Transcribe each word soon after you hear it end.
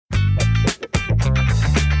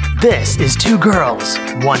This is Two Girls,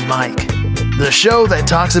 One Mic, the show that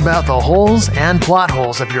talks about the holes and plot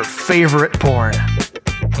holes of your favorite porn.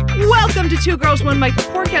 Welcome to Two Girls, One Mic, the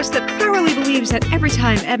podcast that thoroughly believes that every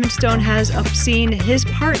time Evan Stone has a scene, his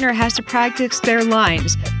partner has to practice their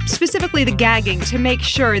lines, specifically the gagging, to make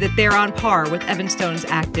sure that they're on par with Evan Stone's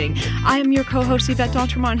acting. I am your co-host, Yvette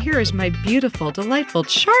D'Entremont. Here is my beautiful, delightful,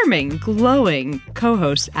 charming, glowing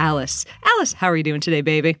co-host, Alice. Alice, how are you doing today,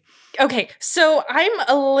 baby? Okay, so I'm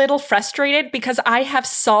a little frustrated because I have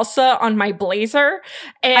salsa on my blazer.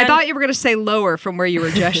 And I thought you were going to say lower from where you were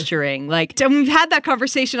gesturing. And we've had that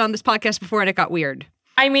conversation on this podcast before and it got weird.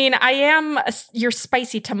 I mean, I am your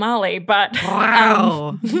spicy tamale, but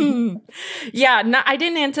wow. I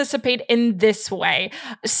didn't anticipate in this way.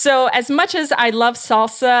 So as much as I love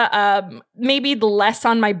salsa, maybe the less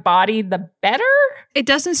on my body, the better. It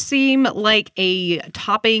doesn't seem like a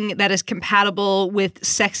topping that is compatible with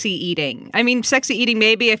sexy eating. I mean, sexy eating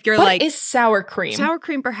maybe if you're What is sour cream? Sour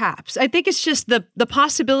cream, perhaps. I think it's just the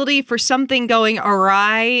possibility for something going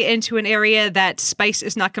awry into an area that spice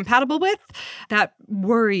is not compatible with. That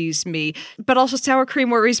worries me. But also sour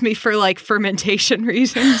cream worries me for fermentation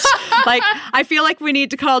reasons. I feel like we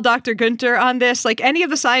need to call Dr. Günther on this. Any of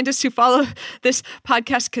the scientists who follow this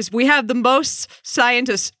podcast, because we have the most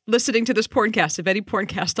scientists listening to this porncast of any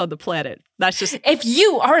porncast on the planet. That's just... If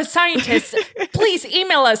you are a scientist, please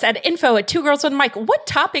email us at info@twogirlsonemic. What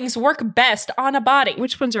toppings work best on a body?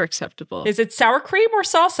 Which ones are acceptable? Is it sour cream or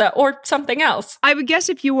salsa or something else? I would guess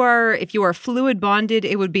if you are fluid bonded,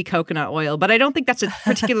 it would be coconut oil, but I don't think that's a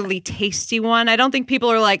particularly tasty one. I don't think people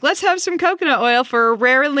are like, let's have some coconut oil for a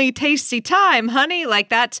rarely tasty time, honey.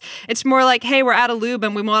 It's more like, hey, we're out of lube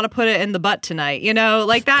and we want to put it in the butt tonight.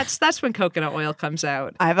 That's when coconut oil comes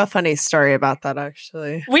out. I have a funny story about that,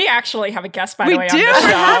 actually. We actually have a guest, by the way, on the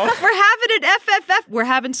show. We're having an FFF. We're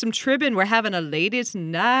having some tribbing. We're having a ladies'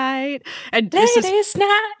 night. And ladies'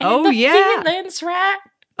 night. Oh, the yeah. Feelings right.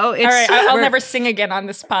 Oh, it's... All right, I'll never sing again on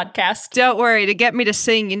this podcast. Don't worry. To get me to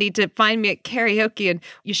sing, you need to find me at karaoke, and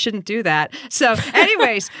you shouldn't do that. So,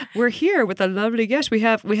 anyways, we're here with a lovely guest. We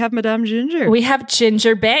have Madame Ginger. We have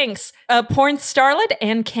Ginger Banks, a porn starlet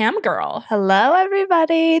and cam girl. Hello,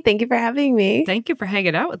 everybody. Thank you for having me. Thank you for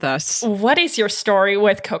hanging out with us. What is your story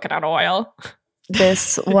with coconut oil?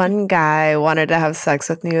 This one guy wanted to have sex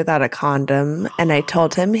with me without a condom, and I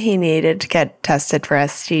told him he needed to get tested for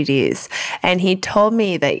STDs. And he told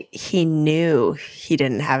me that he knew he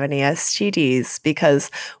didn't have any STDs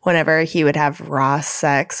because whenever he would have raw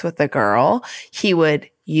sex with a girl, he would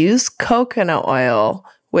use coconut oil,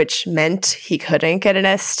 which meant he couldn't get an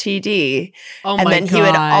STD. Oh and my then God. He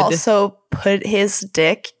would also put his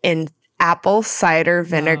dick in apple cider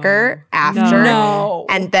vinegar after. No.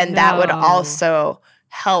 And then that would also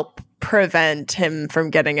help prevent him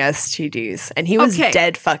from getting STDs. And he was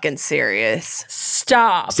dead fucking serious.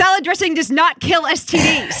 Stop. Salad dressing does not kill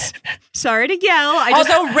STDs. Sorry to yell.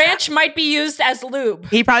 Although ranch might be used as lube.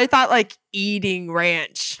 He probably thought eating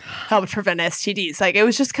ranch helped prevent STDs. It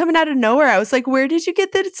was just coming out of nowhere. I was like, where did you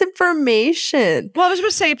get this information? Well, I was going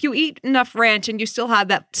to say, if you eat enough ranch and you still have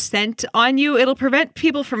that scent on you, it'll prevent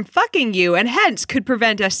people from fucking you and hence could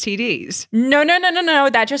prevent STDs. No.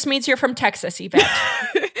 That just means you're from Texas, Yvette.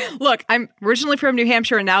 Look, I'm originally from New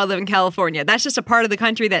Hampshire and now I live in California. That's just a part of the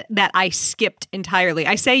country that I skipped entirely.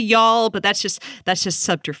 I say y'all, but that's just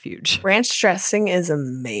subterfuge. Ranch dressing is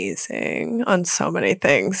amazing on so many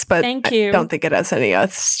things, but Thank you. I don't think it has any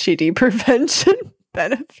STD prevention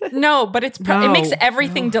benefit. No, but it makes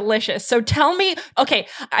everything delicious. So tell me,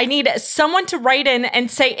 I need someone to write in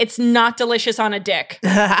and say it's not delicious on a dick.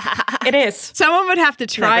 It is. Someone would have to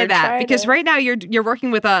try that because it. right now you're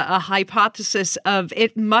working with a hypothesis of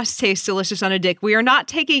it must taste delicious on a dick. We are not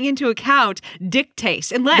taking into account dick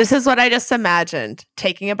taste unless... This is what I just imagined.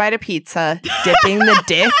 Taking a bite of pizza, dipping the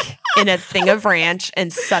dick in a thing of ranch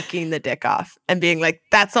and sucking the dick off and being like,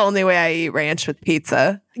 that's the only way I eat ranch with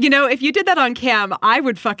pizza. If you did that on cam, I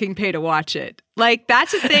would fucking pay to watch it.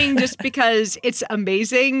 That's a thing just because it's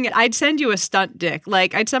amazing. I'd send you a stunt dick.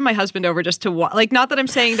 I'd send my husband over just to watch. Not that I'm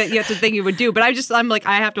saying that that's the thing you would do, but I'm like,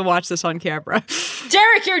 I have to watch this on camera.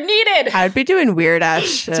 Derek, you're needed. I'd be doing weird ass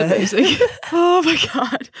shit. It's amazing. Oh my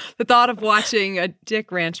God. The thought of watching a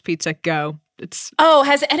dick ranch pizza go.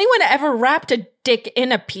 Has anyone ever wrapped a dick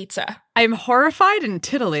in a pizza? I'm horrified and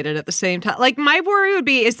titillated at the same time. My worry would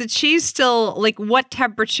be, is the cheese still, what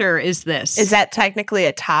temperature is this? Is that technically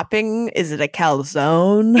a topping? Is it a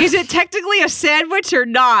calzone? Is it technically a sandwich or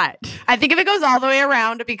not? I think if it goes all the way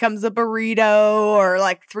around, it becomes a burrito or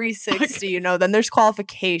 360, then there's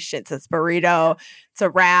qualifications. It's burrito. It's a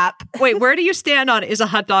wrap. Wait, where do you stand on is a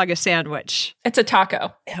hot dog a sandwich? It's a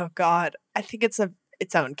taco. Oh, God. I think it's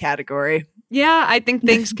its own category. Yeah, I think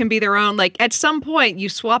things can be their own. Like at some point you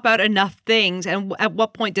swap out enough things, and at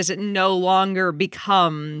what point does it no longer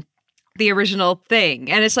become the original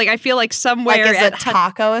thing? And it's like, I feel like somewhere Like, is a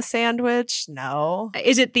taco a sandwich? No.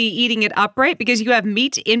 Is it the eating it upright? Because you have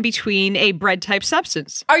meat in between a bread type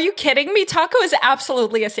substance. Are you kidding me? Taco is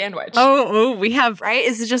absolutely a sandwich. Oh, we have. Right?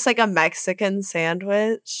 Is it just like a Mexican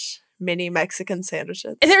sandwich? Mini Mexican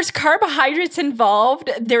sandwiches. There's carbohydrates involved.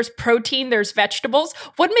 There's protein. There's vegetables.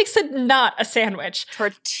 What makes it not a sandwich?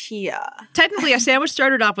 Tortilla. Technically, a sandwich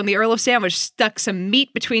started off when the Earl of Sandwich stuck some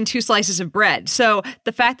meat between two slices of bread. So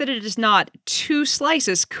the fact that it is not two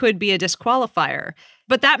slices could be a disqualifier.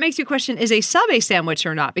 But that makes you question, is a sub a sandwich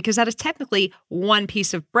or not? Because that is technically one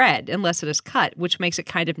piece of bread, unless it is cut, which makes it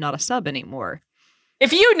kind of not a sub anymore.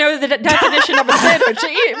 If you know the definition of a sandwich,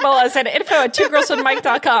 email us at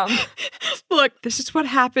info@twogirlsonmike.com. Look, this is what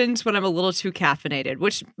happens when I'm a little too caffeinated,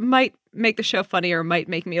 which might make the show funnier, might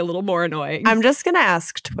make me a little more annoying. I'm just going to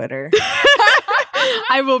ask Twitter.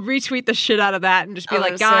 I will retweet the shit out of that and just be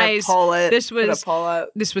like, guys,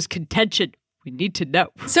 this was contention. We need to know.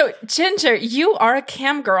 So, Ginger, you are a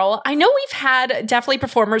cam girl. I know we've had definitely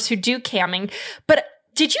performers who do camming, but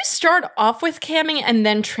did you start off with camming and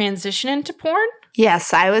then transition into porn?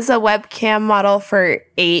 Yes, I was a webcam model for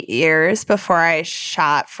 8 years before I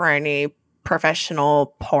shot for any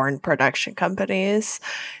professional porn production companies.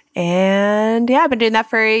 And yeah, I've been doing that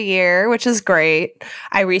for a year, which is great.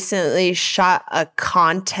 I recently shot a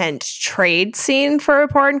content trade scene for a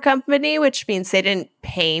porn company, which means they didn't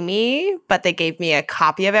pay me, but they gave me a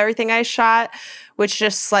copy of everything I shot, which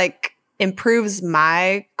just like improves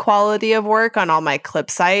my quality of work on all my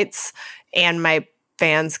clip sites. And my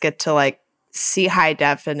fans get to like see high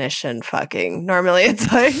definition fucking. Normally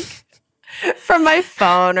it's like from my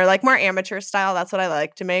phone or like more amateur style. That's what I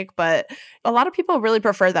like to make. But a lot of people really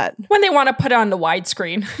prefer that. When they want to put it on the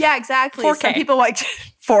widescreen. Yeah, exactly. 4K. Some people like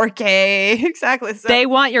 4K. Exactly. So. They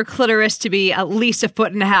want your clitoris to be at least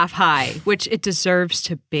 1.5 feet high, which it deserves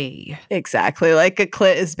to be. Exactly. Like a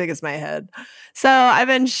clit as big as my head. So I've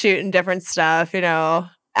been shooting different stuff, you know.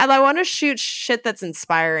 And I want to shoot shit that's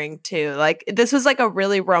inspiring too. Like this was like a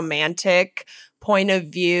really romantic point of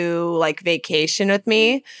view, like vacation with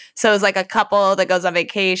me. So it was like a couple that goes on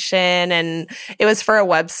vacation, and it was for a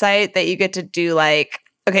website that you get to do like,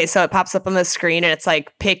 okay, so it pops up on the screen and it's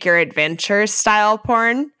like pick your adventure style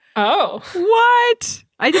porn. Oh. What?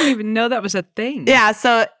 I didn't even know that was a thing. Yeah.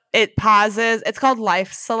 So it pauses. It's called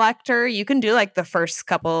Life Selector. You can do like the first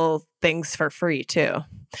couple things for free too.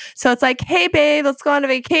 So it's like, hey, babe, let's go on a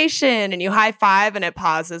vacation. And you high five and it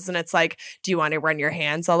pauses. And it's like, do you want to run your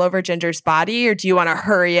hands all over Ginger's body, or do you want to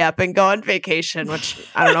hurry up and go on vacation? Which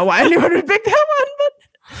I don't know why anyone would pick that one.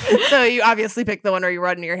 But so you obviously pick the one where you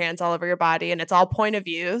run your hands all over your body and it's all point of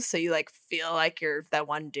view. So you like feel like you're the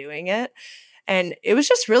one doing it. And it was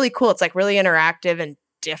just really cool. It's like really interactive and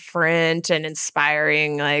different and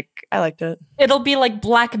inspiring. Like I liked it. It'll be like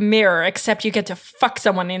Black Mirror, except you get to fuck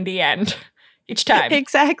someone in the end. Each time.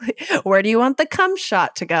 Exactly. Where do you want the cum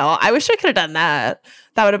shot to go? I wish I could have done that.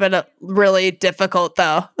 That would have been really difficult,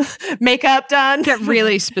 though. Makeup done. Get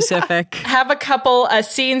really specific. Have a couple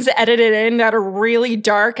scenes edited in that are really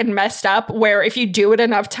dark and messed up, where if you do it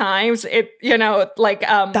enough times, it, you know, like...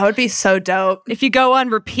 that would be so dope. If you go on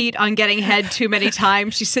repeat on getting head too many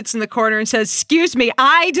times, she sits in the corner and says, excuse me,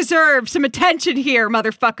 I deserve some attention here,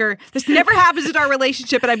 motherfucker. This never happens in our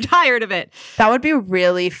relationship and I'm tired of it. That would be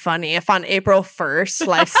really funny if on April 1st,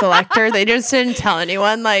 Life Selector, they just didn't tell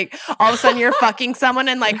anyone. Like, all of a sudden you're fucking someone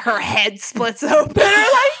and like her head splits open,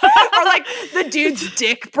 or like the dude's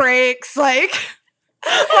dick breaks, like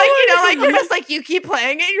you know, like you're just like, you keep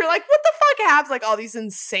playing it, you're like, what the fuck happens? Like all these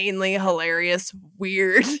insanely hilarious,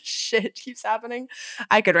 weird shit keeps happening.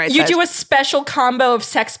 I could write You that. do a special combo of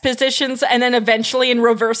sex positions, and then eventually in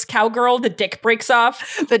reverse cowgirl, the dick breaks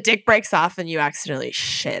off. The dick breaks off and you accidentally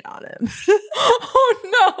shit on him.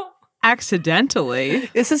 Oh no. Accidentally.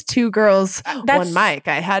 This is Two Girls, One Mic.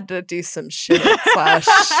 I had to do some shit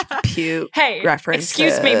 / puke references.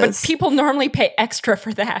 Excuse me, but people normally pay extra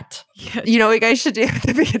for that. You know what you guys should do at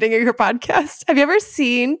the beginning of your podcast? Have you ever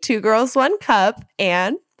seen Two Girls, One Cup?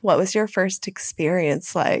 And what was your first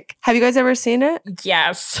experience like? Have you guys ever seen it?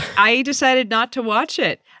 Yes. I decided not to watch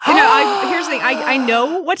it. You know, here's the thing. I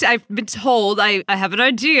know what I've been told. I have an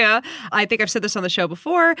idea. I think I've said this on the show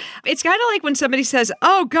before. It's kind of like when somebody says,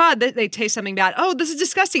 oh, God, they taste something bad. Oh, this is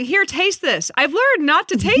disgusting. Here, taste this. I've learned not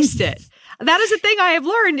to taste it. That is a thing I have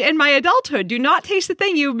learned in my adulthood. Do not taste the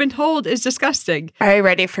thing you've been told is disgusting. Are you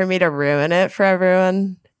ready for me to ruin it for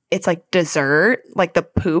everyone? it's like dessert. Like the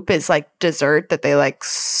poop is like dessert that they like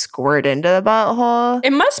squirt into the butthole.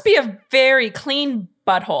 It must be a very clean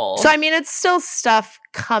butthole. So, I mean, it's still stuff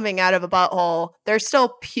coming out of a butthole. They're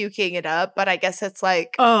still puking it up, but I guess it's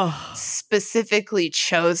like specifically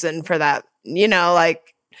chosen for that, you know,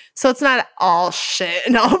 like, so it's not all shit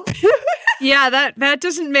and all puke. Yeah, that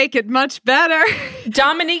doesn't make it much better.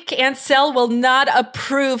 Dominique Ansel will not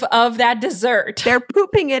approve of that dessert. They're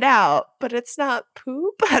pooping it out, but it's not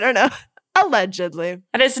poop. I don't know. Allegedly.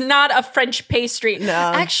 That is not a French pastry. No.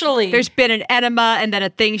 Actually, There's been an enema and then a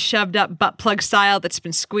thing shoved up butt plug style that's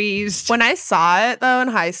been squeezed. When I saw it, though, in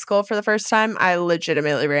high school for the first time, I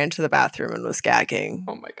legitimately ran to the bathroom and was gagging.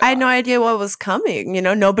 oh my God. I had no idea what was coming. You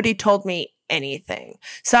know, nobody told me anything.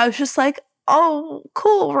 So I was just like, oh,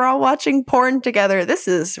 cool. We're all watching porn together. This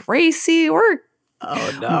is racy. What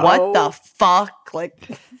the fuck? Like,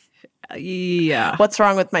 Yeah. what's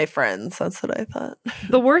wrong with my friends? That's what I thought.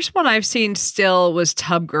 The worst one I've seen still was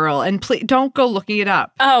Tub Girl. And please don't go looking it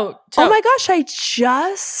up. Oh my gosh, I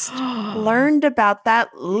just learned about that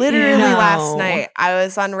literally last night. I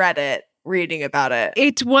was on Reddit reading about it.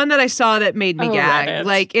 It's one that I saw that made me gag. Reddit.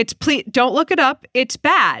 Like, it's please don't look it up. It's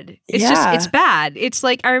bad. It's it's bad. It's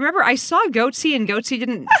like, I remember I saw Goatsy and Goatsy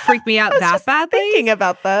didn't freak me out that badly. Thinking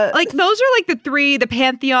about that. Like, those are like the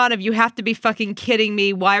pantheon of you have to be fucking kidding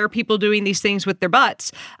me. Why are people doing these things with their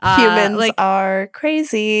butts? Humans are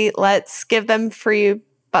crazy. Let's give them free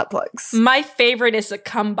butt plugs. My favorite is the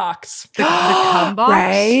cum box. The cum box?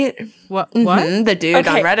 Right? What? The dude on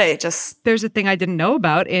Okay. Reddit just... There's a thing I didn't know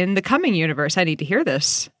about in the coming universe. I need to hear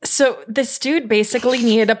this. So this dude basically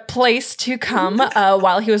needed a place to come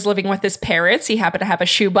while he was living with his parents. He happened to have a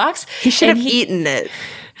shoebox. He should and have eaten it.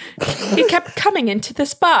 He kept coming into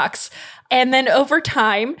this box. And then over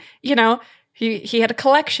time, you know, he had a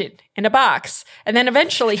collection in a box. And then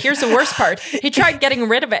eventually, here's the worst part. He tried getting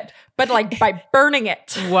rid of it, but like by burning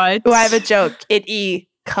it. What? Oh, I have a joke. It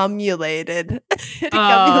cumulated. It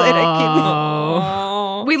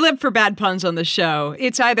Oh. We live for bad puns on the show.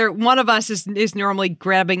 It's either one of us is normally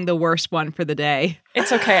grabbing the worst one for the day.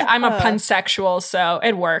 It's okay. I'm a pansexual, so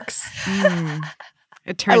it works.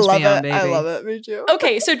 It turns me on, baby. I love it. Me too.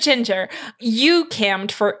 Okay, so Ginger, you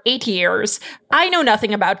cammed for 8 years. I know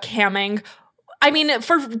nothing about camming. I mean,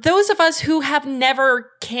 for those of us who have never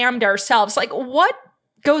cammed ourselves, like what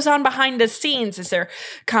goes on behind the scenes? Is there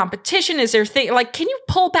competition? Is there like, can you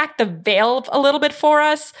pull back the veil a little bit for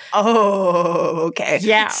us? Oh, okay.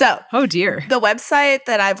 Yeah. So, Oh, dear. the website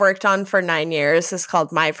that I've worked on for 9 years is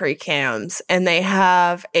called My Free Cams, and they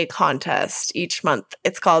have a contest each month.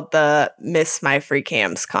 It's called the Miss My Free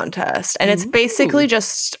Cams contest. And it's basically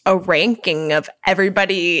just a ranking of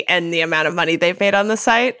everybody and the amount of money they've made on the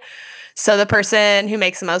site. So the person who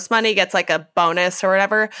makes the most money gets like a bonus or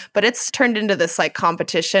whatever, but it's turned into this like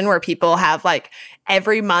competition where people have like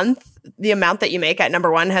every month, the amount that you make at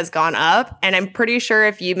number one has gone up. And I'm pretty sure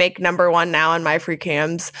if you make number one now on My Free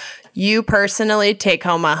Cams, you personally take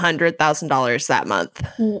home $100,000 that month.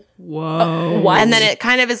 Whoa. What? And then it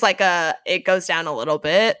kind of is like it goes down a little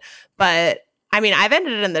bit. But I mean, I've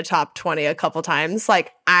ended in the top 20 a couple times.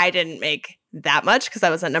 Like I didn't make that much because I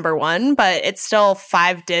was at number one, but it's still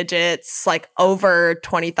 5 digits, like over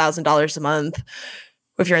 $20,000 a month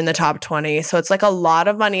if you're in the top 20. So it's like a lot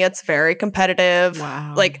of money. It's very competitive.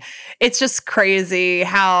 Wow. Like it's just crazy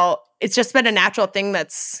how it's just been a natural thing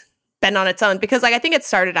that's been on its own, because like I think it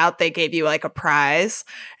started out they gave you like a prize,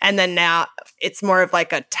 and then now it's more of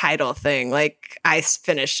like a title thing. Like I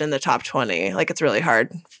finished in the top 20. Like it's really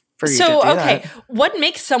hard for you to do that. What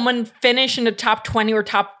makes someone finish in the top 20 or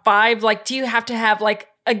top 5? Like, do you have to have like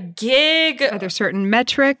a gig? Are there certain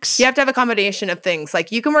metrics? You have to have a combination of things.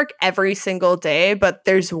 Like you can work every single day, but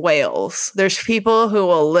there's whales. There's people who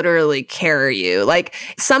will literally carry you. Like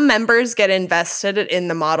some members get invested in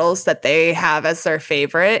the models that they have as their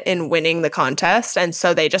favorite in winning the contest. And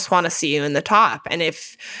so they just want to see you in the top. And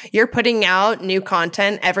if you're putting out new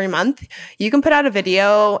content every month, you can put out a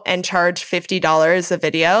video and charge $50 a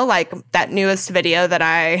video. Like that newest video that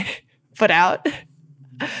I put out.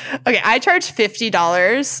 Okay, I charge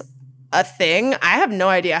 $50 a thing. I have no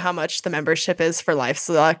idea how much the membership is for Life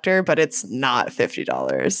Selector, but it's not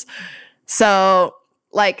 $50. So,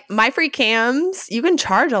 like, My Free Cams, you can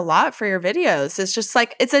charge a lot for your videos. It's just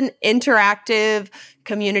like, it's an interactive,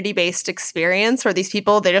 community-based experience where these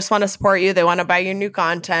people, they just want to support you. They want to buy your new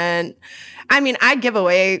content. I mean, I give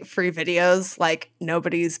away free videos like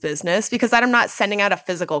nobody's business because I'm not sending out a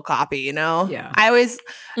physical copy, you know? Yeah. I always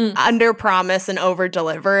under promise and over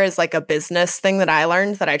deliver is like a business thing that I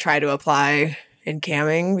learned that I try to apply in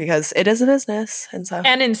camming because it is a business. And so,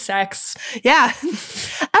 And in sex. yeah.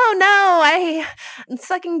 Oh no,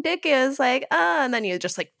 sucking dick is like, and then you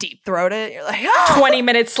just like deep throat it. You're like, 20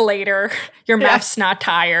 minutes later, your mouth's not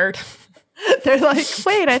tired. They're like,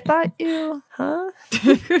 wait, I thought you,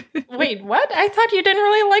 Wait, what? I thought you didn't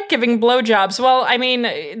really like giving blowjobs. Well, I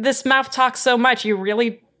mean, this mouth talks so much, you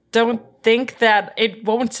really don't think that it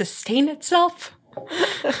won't sustain itself?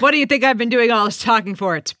 What do you think I've been doing all this talking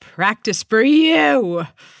for? It's practice for you.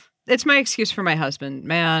 It's my excuse for my husband,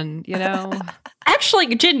 man, you know? Actually,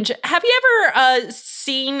 Ginge, have you ever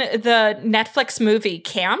seen the Netflix movie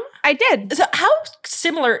Cam? I did. So how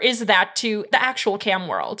similar is that to the actual Cam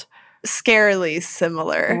world? Scarily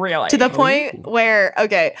similar. Really? To the point where,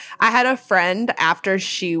 okay, I had a friend after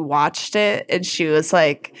she watched it and she was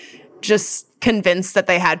like just convinced that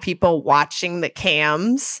they had people watching the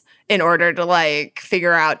cams in order to like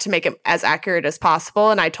figure out to make it as accurate as possible.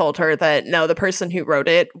 And I told her that no, the person who wrote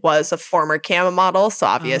it was a former cam model. So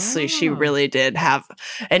obviously she really did have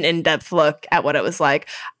an in-depth look at what it was like.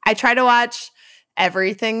 I try to watch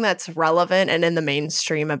everything that's relevant and in the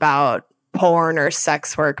mainstream about porn or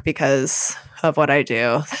sex work because of what I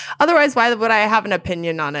do. Otherwise, why would I have an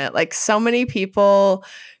opinion on it? Like so many people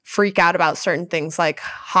freak out about certain things like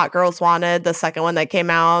Hot Girls Wanted, the second one that came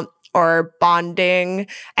out, or Bonding.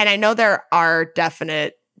 And I know there are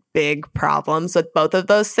definite big problems with both of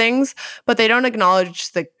those things, but they don't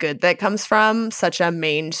acknowledge the good that comes from such a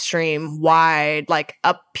mainstream, wide, like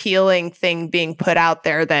appealing thing being put out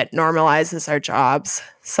there that normalizes our jobs.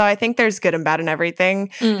 So I think there's good and bad in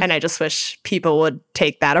everything. And I just wish people would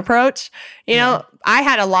take that approach. You know, I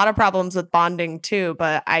had a lot of problems with Bonding too,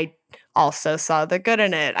 but I also saw the good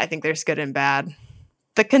in it. I think there's good and bad.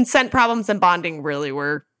 The consent problems in Bonding really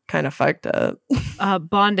were kind of fucked up.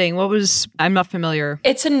 Bonding. I'm not familiar.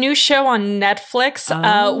 It's a new show on Netflix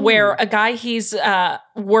where a guy, he's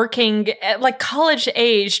working like college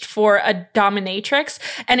aged for a dominatrix.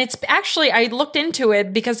 And it's actually, I looked into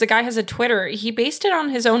it because the guy has a Twitter. He based it on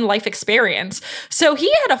his own life experience. So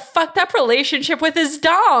he had a fucked up relationship with his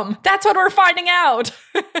dom. That's what we're finding out.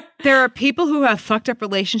 There are people who have fucked up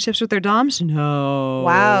relationships with their doms? No.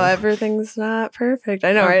 Wow, everything's not perfect.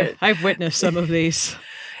 I know, right? I've witnessed some of these.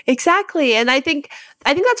 Exactly. And I think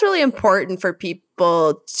that's really important for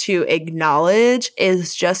people to acknowledge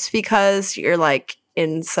is just because you're like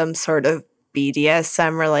in some sort of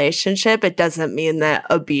BDSM relationship, it doesn't mean that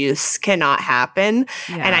abuse cannot happen.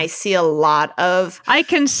 Yeah. And I see a lot of... I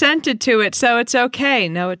consented to it, so it's okay.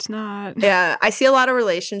 No, it's not. Yeah. I see a lot of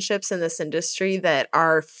relationships in this industry that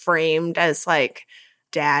are framed as like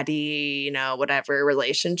daddy, you know, whatever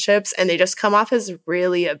relationships. And they just come off as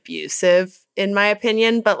really abusive, in my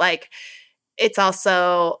opinion. But like, it's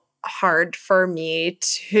also hard for me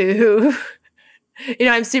to, you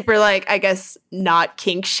know, I'm super like, I guess not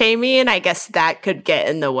kink shamey. And I guess that could get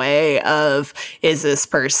in the way of, is this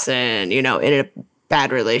person, you know, in a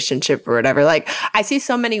bad relationship or whatever. Like I see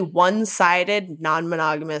so many one-sided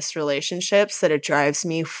non-monogamous relationships that it drives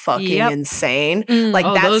me fucking insane. Like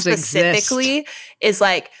that specifically is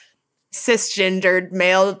like cisgendered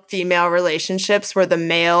male-female relationships where the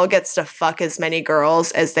male gets to fuck as many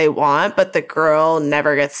girls as they want, but the girl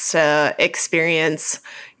never gets to experience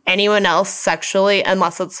anyone else sexually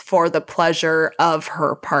unless it's for the pleasure of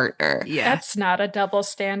her partner. Yeah. That's not a double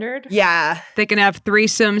standard. Yeah. They can have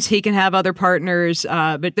threesomes, he can have other partners,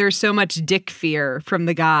 but there's so much dick fear from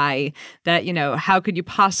the guy that, you know, how could you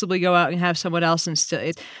possibly go out and have someone else and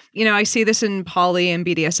still... You know, I see this in poly and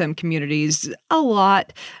BDSM communities a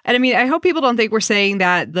lot. And I mean, I hope people don't think we're saying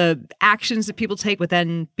that the actions that people take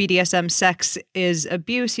within BDSM sex is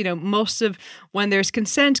abuse. You know, most of when there's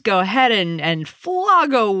consent, go ahead and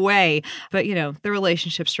flog away. But, you know, the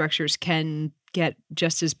relationship structures can get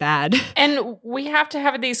just as bad. And we have to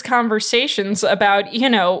have these conversations about, you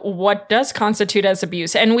know, what does constitute as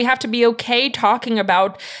abuse. And we have to be okay talking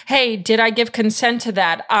about, hey, did I give consent to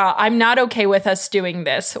that? I'm not okay with us doing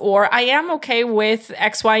this. Or I am okay with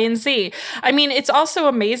X, Y, and Z. I mean, it's also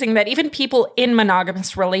amazing that even people in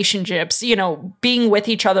monogamous relationships, you know, being with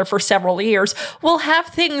each other for several years, will have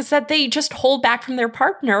things that they just hold back from their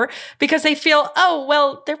partner because they feel, oh,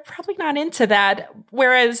 well, they're probably not into that.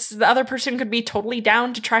 Whereas the other person could be totally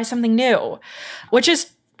down to try something new, which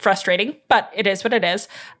is frustrating, but it is what it is.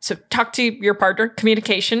 So talk to your partner,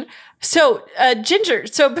 communication. So Ginger,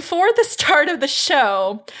 so before the start of the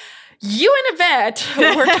show, you and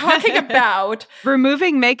Yvette were talking about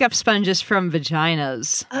removing makeup sponges from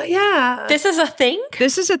vaginas. Oh, yeah. This is a thing?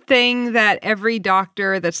 This is a thing that every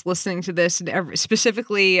doctor that's listening to this, and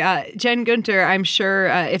specifically Jen Gunter, I'm sure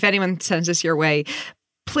if anyone sends this your way,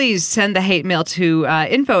 please send the hate mail to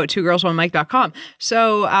info@twogirlsonemic.com.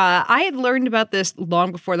 So I had learned about this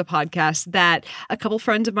long before the podcast that a couple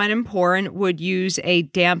friends of mine in porn would use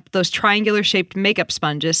those triangular shaped makeup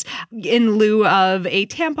sponges in lieu of a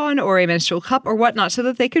tampon or a menstrual cup or whatnot so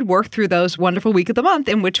that they could work through those wonderful week of the month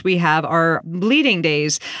in which we have our bleeding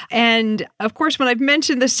days. And of course, when I've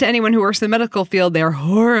mentioned this to anyone who works in the medical field, they're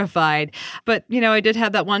horrified. But, I did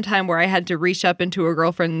have that one time where I had to reach up into a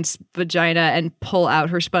girlfriend's vagina and pull out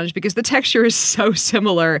her sponge because the texture is so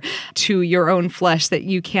similar to your own flesh that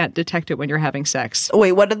you can't detect it when you're having sex.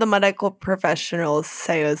 Wait, what did the medical professionals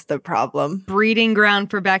say was the problem? Breeding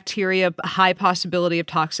ground for bacteria, high possibility of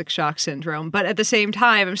toxic shock syndrome. But at the same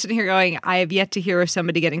time, I'm sitting here going, I have yet to hear of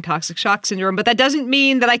somebody getting toxic shock syndrome, but that doesn't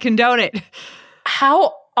mean that I condone it.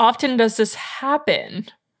 How often does this happen?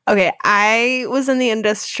 Okay, I was in the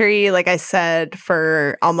industry, like I said,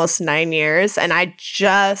 for almost 9 years, and I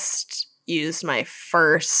just used my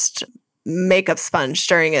first makeup sponge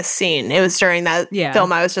during a scene. It was during that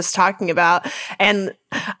film I was just talking about, and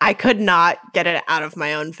I could not get it out of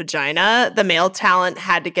my own vagina. The male talent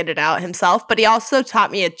had to get it out himself, but he also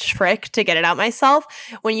taught me a trick to get it out myself.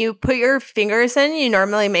 When you put your fingers in, you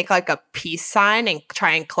normally make like a peace sign and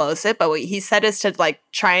try and close it, but what he said is to like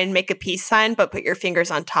try and make a peace sign but put your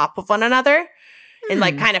fingers on top of one another. And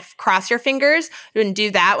like kind of cross your fingers and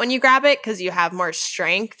do that when you grab it because you have more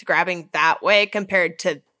strength grabbing that way compared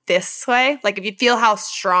to this way. Like if you feel how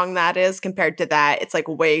strong that is compared to that, it's like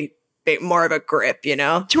way more of a grip,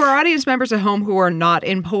 To our audience members at home who are not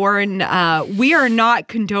in porn, we are not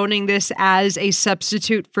condoning this as a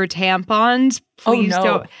substitute for tampons. Please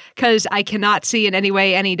don't, because I cannot see in any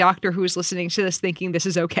way any doctor who is listening to this thinking this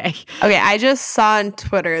is okay. Okay, I just saw on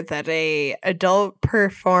Twitter that a adult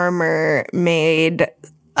performer made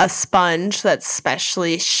a sponge that's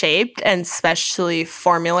specially shaped and specially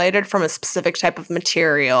formulated from a specific type of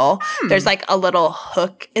material. There's like a little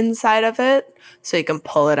hook inside of it so you can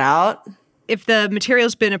pull it out. If the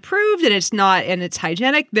material's been approved and it's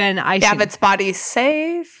hygienic, then if it's body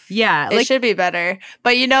safe. Yeah. It should be better.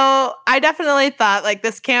 But I definitely thought like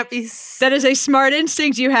this can't be. That is a smart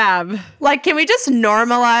instinct you have. Like, can we just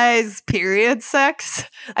normalize period sex?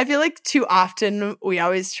 I feel like too often we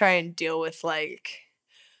always try and deal with like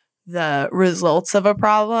the results of a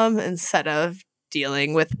problem instead of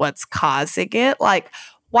dealing with what's causing it. Like,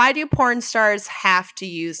 why do porn stars have to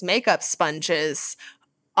use makeup sponges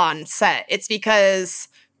on set? It's because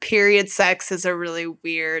period sex is a really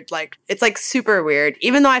weird, it's like super weird.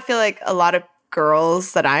 Even though I feel like a lot of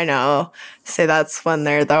girls that I know say that's when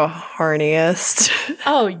they're the horniest.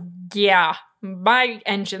 Oh, yeah. My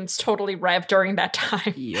engines totally rev during that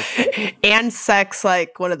time. Yep. And sex,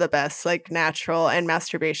 like one of the best, like natural, and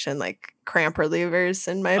masturbation, like cramp relievers,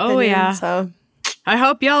 in my opinion. Oh, yeah. So I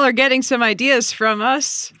hope y'all are getting some ideas from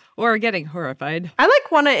us or getting horrified. I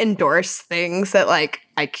want to endorse things that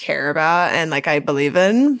I care about and I believe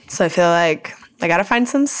in. So I feel like I got to find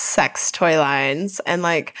some sex toy lines, and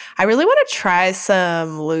I really want to try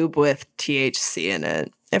some lube with THC in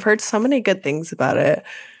it. I've heard so many good things about it.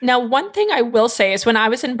 Now, one thing I will say is when I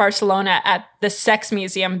was in Barcelona at the sex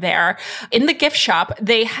museum there, in the gift shop,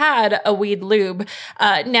 they had a weed lube.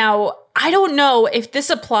 Now, I don't know if this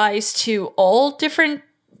applies to all different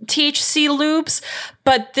THC lubes,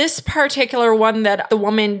 but this particular one that the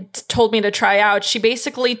woman told me to try out, she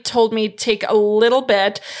basically told me to take a little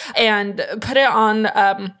bit and put it on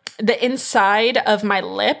the inside of my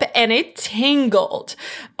lip, and it tingled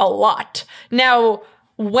a lot. Now,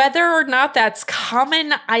 whether or not that's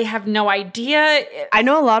common, I have no idea. I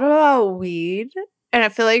know a lot about weed, and I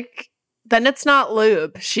feel like then it's not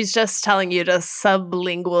lube. She's just telling you to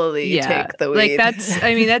sublingually take the weed.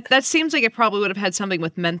 That seems like it probably would have had something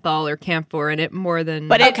with menthol or camphor in it more than...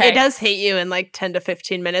 But it does hit you in 10 to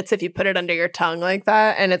 15 minutes if you put it under your tongue like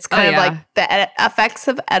that. And it's kind of like the effects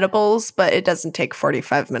of edibles, but it doesn't take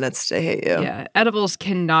 45 minutes to hit you. Yeah, edibles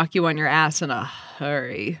can knock you on your ass in a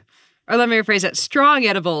hurry. Or let me rephrase that. Strong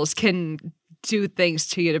edibles can do things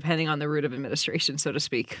to you depending on the route of administration, so to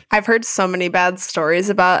speak. I've heard so many bad stories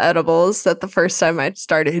about edibles that the first time I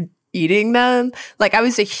started eating them, I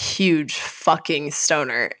was a huge fucking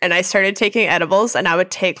stoner, and I started taking edibles, and I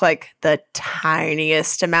would take the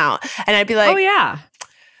tiniest amount, and I'd be like, oh yeah,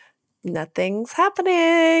 nothing's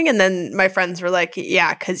happening. And then my friends were like,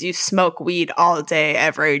 yeah, because you smoke weed all day,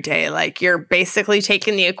 every day. You're basically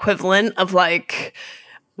taking the equivalent of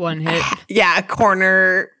One hit. Yeah, a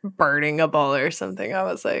corner burning a bowl or something. I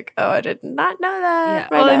was like, oh, I did not know that. Yeah.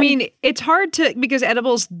 My Well, I bad. mean, it's hard to, because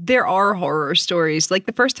edibles, there are horror stories. Like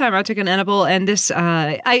the first time I took an edible, and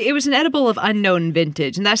it was an edible of unknown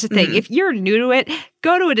vintage. And that's the thing. If you're new to it,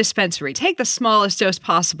 go to a dispensary, take the smallest dose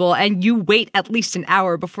possible, and you wait at least an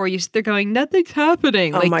hour before they're going, nothing's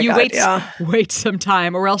happening. Oh my you God, wait some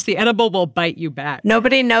time, or else the edible will bite you back.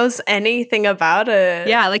 Nobody knows anything about it.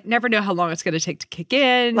 Yeah, like never know how long it's going to take to kick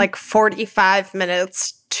in. Like 45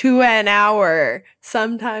 minutes to an hour,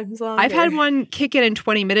 sometimes longer. I've had one kick in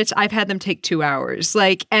 20 minutes. I've had them take 2 hours.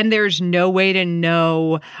 And there's no way to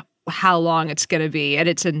know how long it's going to be, and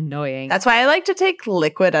it's annoying. That's why I like to take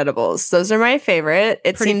liquid edibles. Those are my favorite.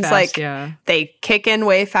 It Pretty seems fast, like yeah. they kick in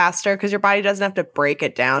way faster because your body doesn't have to break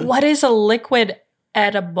it down. What is a liquid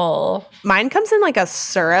edible? Mine comes in like a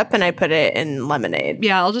syrup, and I put it in lemonade.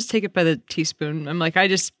 Yeah, I'll just take it by the teaspoon. I'm like,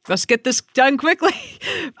 let's get this done quickly.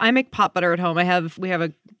 I make pot butter at home. We have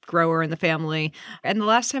a grower in the family. And the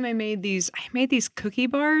last time I made these cookie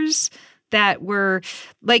bars that were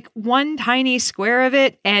like one tiny square of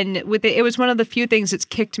it. And it was one of the few things that's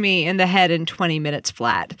kicked me in the head in 20 minutes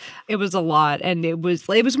flat. It was a lot. And it was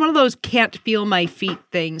one of those can't feel my feet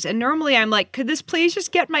things. And normally I'm like, could this please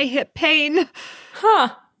just get my hip pain?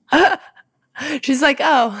 Huh. She's like,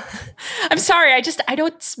 oh, I'm sorry. I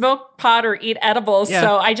don't smoke pot or eat edibles. Yeah.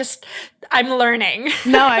 So I'm learning.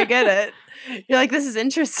 no, I get it. You're like, this is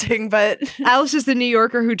interesting, but Alice is the New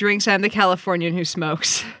Yorker who drinks. I'm the Californian who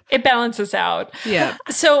smokes. It balances out. Yeah.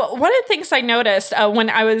 So one of the things I noticed when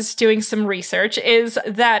I was doing some research is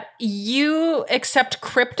that you accept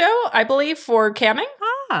crypto, I believe, for camming.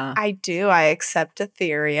 Ah. I do. I accept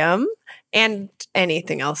Ethereum and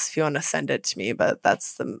anything else if you want to send it to me, but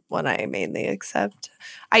that's the one I mainly accept.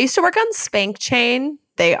 I used to work on Spank Chain.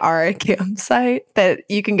 They are a campsite that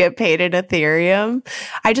you can get paid in Ethereum.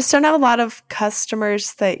 I just don't have a lot of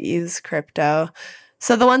customers that use crypto.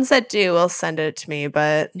 So the ones that do will send it to me,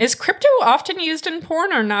 but Is crypto often used in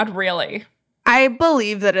porn or not really? I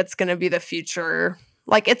believe that it's going to be the future.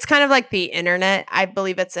 Like, it's kind of like the internet. I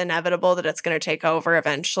believe it's inevitable that it's going to take over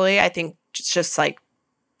eventually. I think it's just like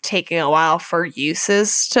taking a while for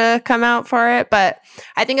uses to come out for it. But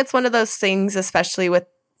I think it's one of those things, especially with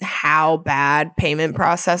how bad payment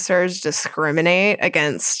processors discriminate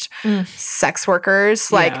against sex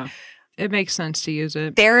workers. Like, Yeah. It makes sense to use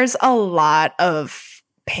it. there's a lot of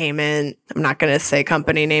payment. I'm not going to say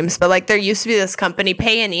company names, but like there used to be this company,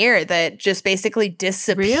 Payoneer, that just basically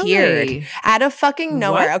disappeared Really? out of fucking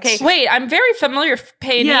nowhere. What? Okay. Wait, I'm very familiar with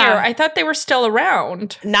Payoneer. Yeah. I thought they were still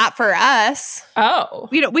around. Not for us. Oh.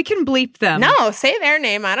 We can bleep them. No, say their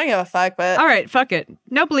name. I don't give a fuck, but All right, fuck it.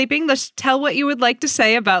 No bleeping. Let's tell what you would like to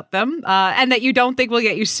say about them and that you don't think will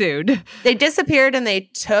get you sued. they disappeared and they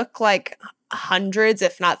took like hundreds,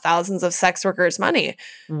 if not thousands, of sex workers' money.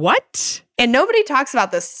 What? And nobody talks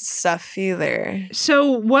about this stuff either.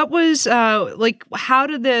 So what was how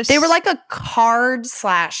did this They were like a card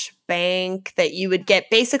 / bank that you would get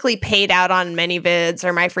basically paid out on ManyVids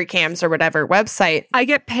or MyFreeCams or whatever website. I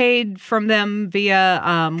get paid from them via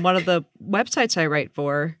one of the websites I write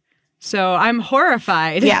for. So I'm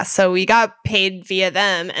horrified. Yeah, so we got paid via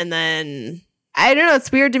them, and then I don't know.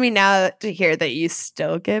 It's weird to me now to hear that you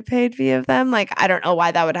still get paid via them. Like, I don't know why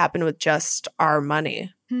that would happen with just our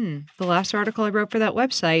money. The last article I wrote for that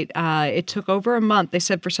website, it took over a month. They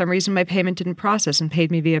said for some reason my payment didn't process and paid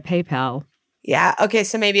me via PayPal. Yeah, okay,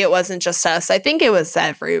 so maybe it wasn't just us. I think it was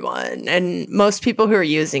everyone. And most people who are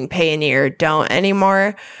using Payoneer don't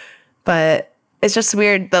anymore. But it's just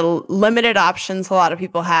weird. The limited options a lot of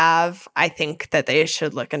people have, I think that they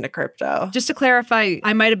should look into crypto. Just to clarify,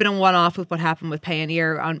 I might have been a one-off with what happened with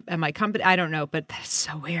Payoneer at my company. I don't know, but that's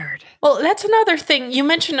so weird. Well, that's another thing. You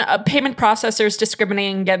mentioned payment processors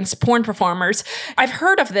discriminating against porn performers. I've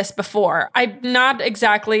heard of this before. I got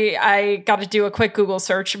to do a quick Google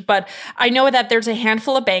search, but I know that there's a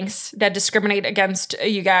handful of banks that discriminate against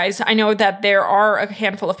you guys. I know that there are a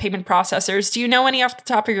handful of payment processors. Do you know any off the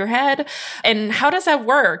top of your head? And how does that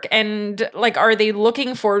work? And like, are they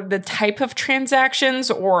looking for the type of transactions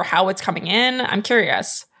or how it's coming in? I'm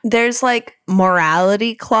curious. There's like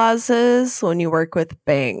morality clauses when you work with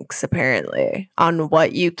banks, apparently, on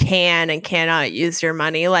what you can and cannot use your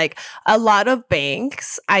money. Like a lot of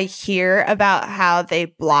banks, I hear about how they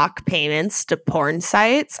block payments to porn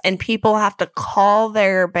sites and people have to call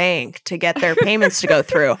their bank to get their payments to go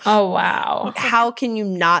through. Oh, wow. How can you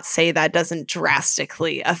not say that doesn't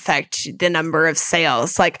drastically affect the number of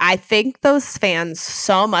sales? Like, I thank those fans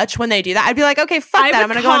so much when they do that. I'd be like, okay, fuck that. I I'm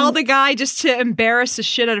would going to call go the guy just to embarrass the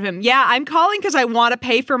shit out of him. Yeah, I'm calling because I want to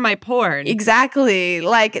pay for my porn. Exactly.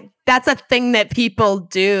 Like, that's a thing that people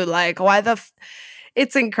do. Like, why the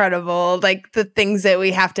it's incredible. Like the things that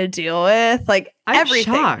we have to deal with, like I'm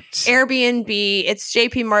everything. shocked. Airbnb, it's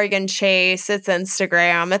JP Morgan Chase, it's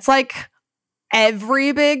Instagram. It's like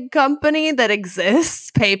every big company that exists,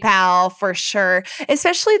 PayPal for sure.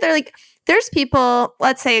 Especially there's people,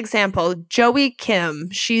 let's say example, Joey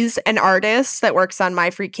Kim. She's an artist that works on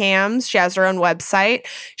My Free Cams. She has her own website.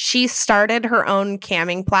 She started her own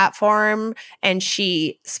camming platform, and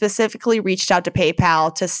she specifically reached out to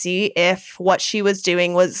PayPal to see if what she was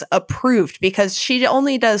doing was approved, because she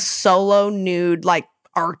only does solo nude, like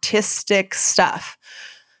artistic stuff.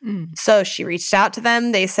 So she reached out to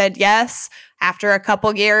them. They said yes. After a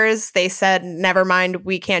couple years, they said, never mind,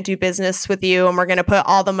 we can't do business with you, and we're going to put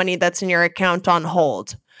all the money that's in your account on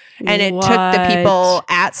hold. And it took the people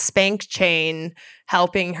at Spank Chain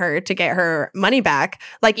helping her to get her money back.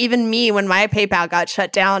 Like even me, when my PayPal got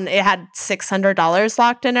shut down, it had $600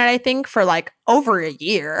 locked in it, I think, for like over a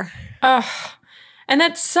year. Ugh. And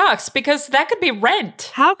that sucks because that could be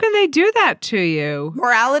rent. How can they do that to you?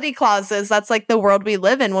 Morality clauses, that's like the world we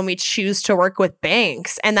live in when we choose to work with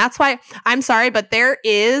banks. And that's why, I'm sorry, but there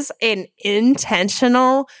is an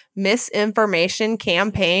intentional misinformation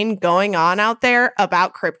campaign going on out there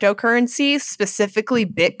about cryptocurrency, specifically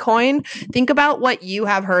Bitcoin. Think about what you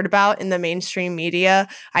have heard about in the mainstream media.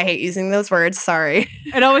 I hate using those words, sorry.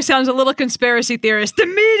 It always sounds a little conspiracy theorist. The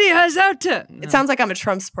media is out to... No. It sounds like I'm a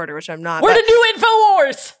Trump supporter, which I'm not. We're the new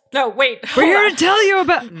InfoWars! No, wait. We're here to tell you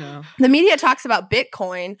about... No. The media talks about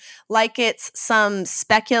Bitcoin like it's some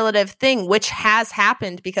speculative thing, which has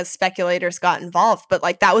happened because speculators got involved. But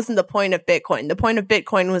like that wasn't the point of Bitcoin. The point of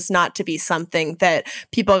Bitcoin was not to be something that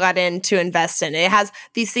people got in to invest in.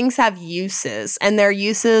 These things have uses, and their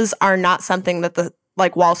uses are not something that the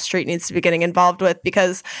like Wall Street needs to be getting involved with,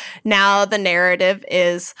 because now the narrative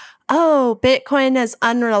is, oh, Bitcoin is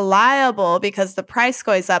unreliable because the price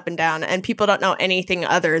goes up and down, and people don't know anything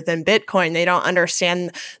other than Bitcoin. They don't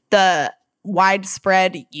understand the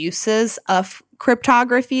widespread uses of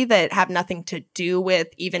cryptography that have nothing to do with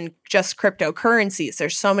even just cryptocurrencies.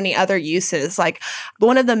 There's so many other uses. Like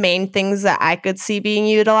one of the main things that I could see being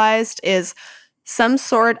utilized is some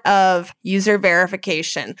sort of user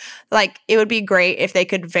verification. Like it would be great if they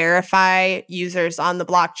could verify users on the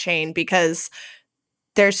blockchain, because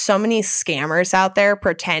there's so many scammers out there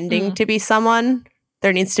pretending to be someone.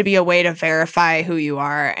 There needs to be a way to verify who you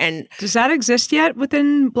are. And does that exist yet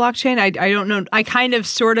within blockchain? I don't know. I kind of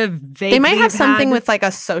sort of vaguely they might have something with like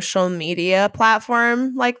a social media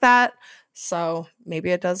platform like that. So maybe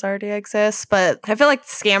it does already exist. But I feel like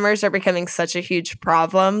scammers are becoming such a huge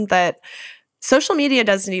problem that social media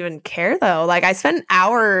doesn't even care, though. Like I spent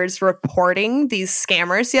hours reporting these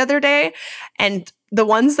scammers the other day, and the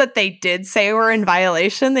ones that they did say were in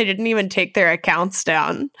violation, they didn't even take their accounts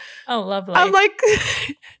down. Oh, lovely. I'm like,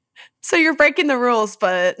 so you're breaking the rules,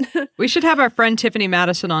 but... We should have our friend Tiffany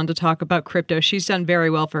Madison on to talk about crypto. She's done very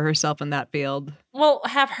well for herself in that field. We'll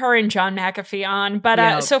have her and John McAfee on.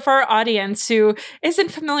 But so for our audience who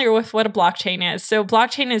isn't familiar with what a blockchain is, so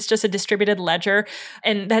blockchain is just a distributed ledger.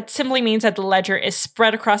 And that simply means that the ledger is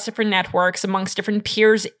spread across different networks amongst different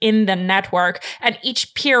peers in the network. And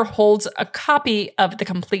each peer holds a copy of the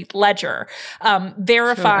complete ledger,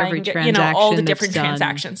 verifying all the different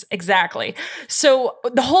transactions. Exactly. So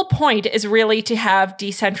the whole point is really to have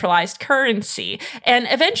decentralized currency. And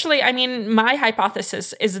eventually, I mean, my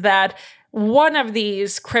hypothesis is that one of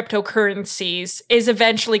these cryptocurrencies is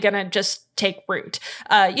eventually going to just take root.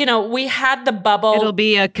 We had the bubble. It'll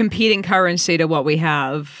be a competing currency to what we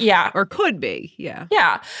have. Yeah. Or could be. Yeah.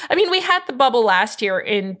 Yeah. I mean, we had the bubble last year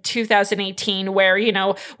in 2018 where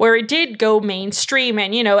it did go mainstream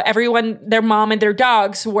and, everyone, their mom and their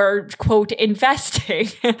dogs were, quote, investing.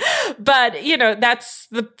 But, that's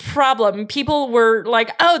the problem. People were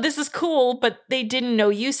like, oh, this is cool, but they didn't know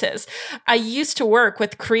uses. I used to work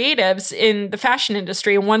with creatives in the fashion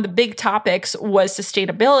industry, and one of the big topics was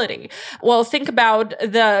sustainability. Well, think about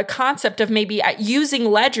the concept of maybe using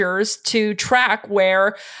ledgers to track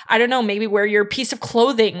where your piece of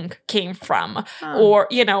clothing came from, or,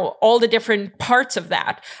 all the different parts of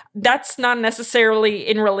that. That's not necessarily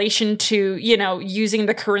in relation to, using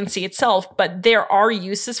the currency itself, but there are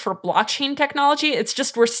uses for blockchain technology. It's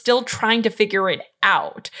just we're still trying to figure it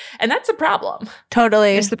out. And that's a problem.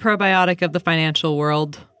 Totally. It's the probiotic of the financial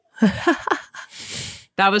world.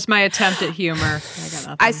 That was my attempt at humor. I got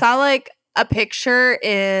nothing. I saw like a picture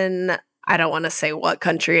in, I don't want to say what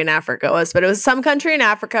country in Africa it was, but it was some country in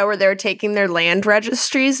Africa where they were taking their land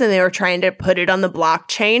registries and they were trying to put it on the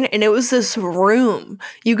blockchain. And it was this room.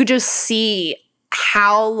 You could just see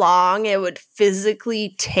how long it would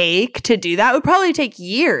physically take to do that. It would probably take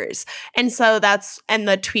years. And so and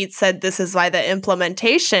the tweet said, this is why the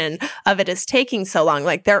implementation of it is taking so long.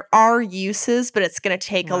 Like, there are uses, but it's going to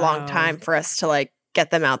take a long time for us to like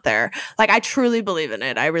get them out there. Like, I truly believe in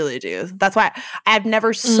it. I really do. That's why I've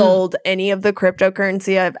never sold any of the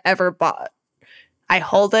cryptocurrency I've ever bought. I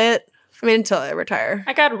hold it. I mean, until I retire.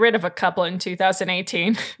 I got rid of a couple in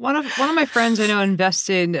 2018. One of my friends I know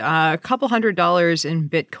invested a couple $100 in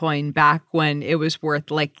Bitcoin back when it was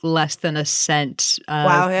worth like less than a cent.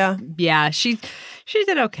 Wow, yeah. Yeah, she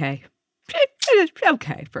did okay. She did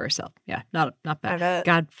okay for herself. Yeah, not bad.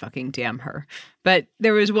 God fucking damn her. But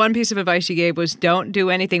there was one piece of advice she gave was don't do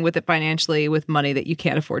anything with it financially with money that you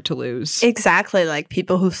can't afford to lose. Exactly. Like,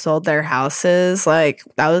 people who sold their houses, like,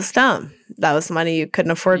 that was dumb. That was money you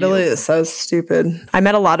couldn't afford to lose. That was stupid. I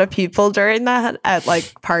met a lot of people during that at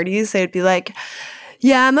like parties. They'd be like,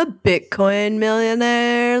 yeah, I'm a Bitcoin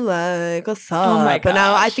millionaire. Like, what's up? Oh my gosh. But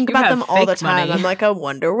now I think about them all the time. money. I'm like, I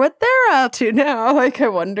wonder what they're up to now. Like, I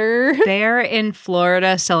wonder. They're in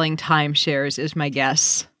Florida selling timeshares is my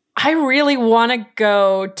guess. I really want to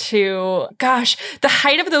go to, gosh, the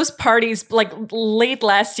height of those parties, like late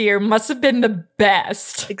last year, must have been the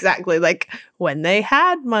best. Exactly. Like, when they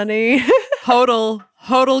had money. Hodl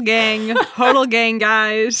gang,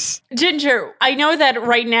 guys. Ginger, I know that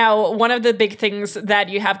right now, one of the big things that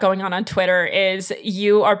you have going on Twitter is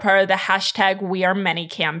you are part of the hashtag We Are Many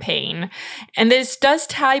campaign. And this does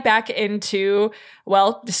tie back into,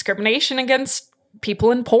 well, discrimination against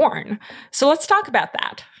people in porn. So let's talk about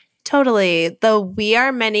that. Totally. The We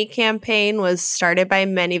Are Many campaign was started by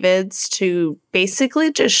ManyVids to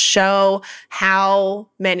basically just show how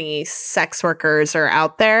many sex workers are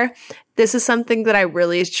out there. This is something that I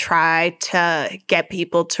really try to get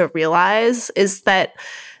people to realize is that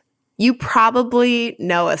you probably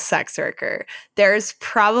know a sex worker. There's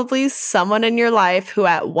probably someone in your life who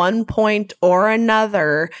at one point or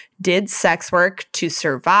another did sex work to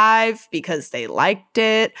survive because they liked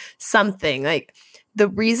it, something like. The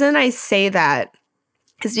reason I say that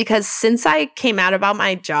is because since I came out about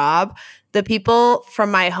my job, the people from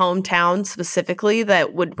my hometown specifically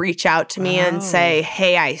that would reach out to me and say,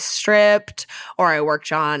 hey, I stripped or I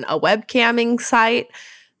worked on a webcamming site.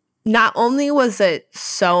 Not only was it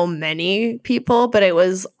so many people, but it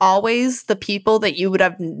was always the people that you would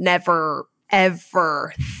have never,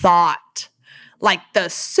 ever thought. Like the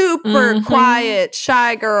super quiet,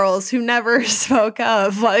 shy girls who never spoke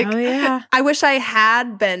up. Like, I wish I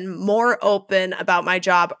had been more open about my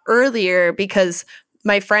job earlier because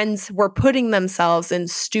my friends were putting themselves in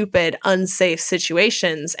stupid, unsafe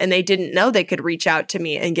situations and they didn't know they could reach out to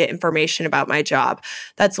me and get information about my job.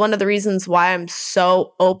 That's one of the reasons why I'm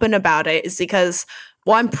so open about it is because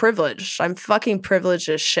well, I'm privileged. I'm fucking privileged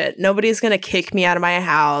as shit. Nobody's going to kick me out of my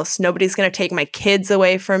house. Nobody's going to take my kids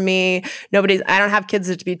away from me. I don't have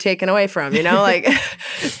kids to be taken away from, you know, like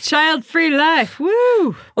child-free life.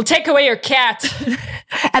 Woo. We'll take away your cat.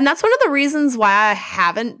 And that's one of the reasons why I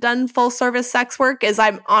haven't done full service sex work is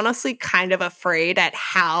I'm honestly kind of afraid at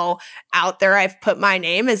how out there I've put my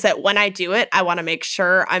name is that when I do it, I want to make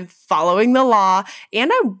sure I'm following the law and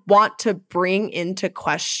I want to bring into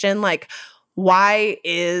question like, why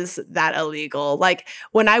is that illegal? Like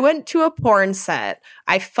when I went to a porn set,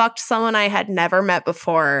 I fucked someone I had never met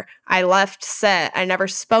before. I left set. I never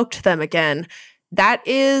spoke to them again. That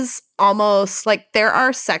is almost like there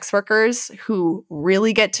are sex workers who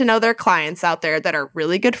really get to know their clients out there that are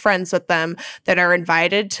really good friends with them, that are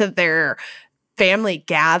invited to their family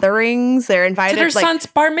gatherings. They're invited to their son's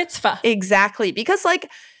bar mitzvah. Exactly. Because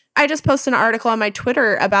like, I just posted an article on my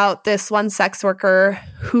Twitter about this one sex worker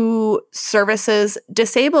who services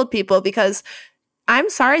disabled people because I'm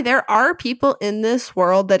sorry, there are people in this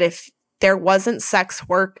world that if there wasn't sex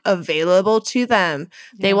work available to them,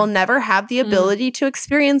 they will never have the ability to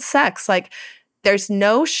experience sex. Like there's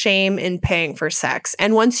no shame in paying for sex.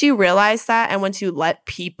 And once you realize that, and once you let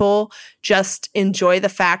people just enjoy the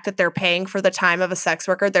fact that they're paying for the time of a sex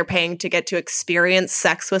worker, they're paying to get to experience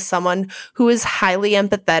sex with someone who is highly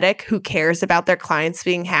empathetic, who cares about their clients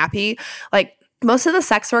being happy. Like most of the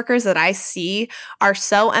sex workers that I see are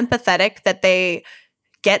so empathetic that they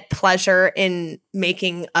get pleasure in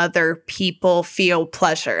making other people feel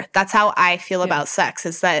pleasure. That's how I feel about sex,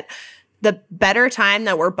 is that the better time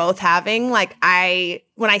that we're both having, like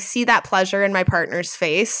when I see that pleasure in my partner's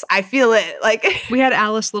face, I feel it. Like we had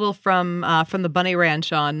Alice Little from the Bunny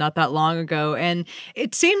Ranch on not that long ago, and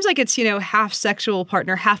it seems like it's, half sexual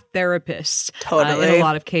partner, half therapist. Totally. In a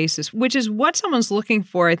lot of cases, which is what someone's looking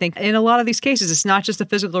for. I think in a lot of these cases, it's not just a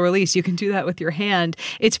physical release. You can do that with your hand.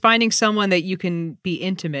 It's finding someone that you can be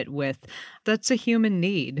intimate with. That's a human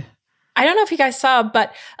need. I don't know if you guys saw,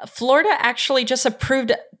 but Florida actually just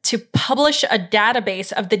approved to publish a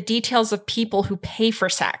database of the details of people who pay for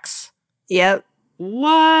sex. Yep.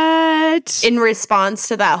 What? In response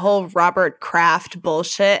to that whole Robert Kraft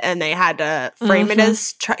bullshit, and they had to frame it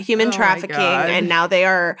as human trafficking, and now they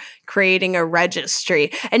are creating a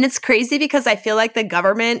registry. And it's crazy because I feel like the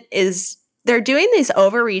government they're doing these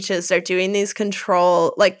overreaches, they're doing these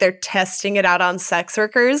control, like they're testing it out on sex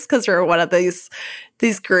workers because we're one of these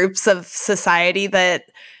groups of society that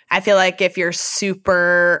I feel like if you're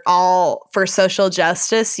super all for social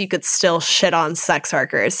justice, you could still shit on sex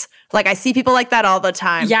workers. Like I see people like that all the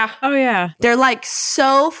time. Yeah. Oh, yeah. They're like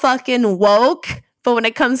so fucking woke, but when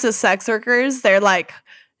it comes to sex workers, they're like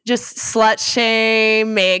just slut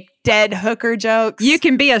shame, make dead hooker jokes. You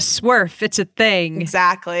can be a swerf. It's a thing.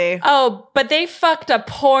 Exactly. Oh, but they fucked a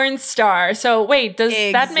porn star. So wait, does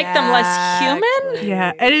that make them less human?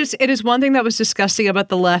 Yeah, it is one thing that was disgusting about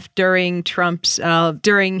the left during Trump's,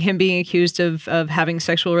 during him being accused of having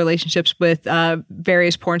sexual relationships with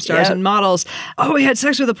various porn stars and models. Oh, he had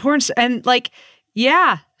sex with a porn star. And like,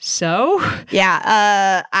 yeah. So?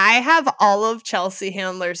 Yeah. I have all of Chelsea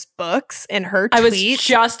Handler's books in her tweets. I was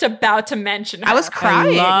just about to mention her. I was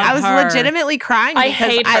crying. I was legitimately crying because I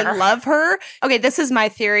hate her. I love her. Okay, this is my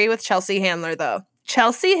theory with Chelsea Handler, though.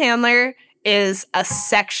 Chelsea Handler is a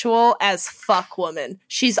sexual as fuck woman.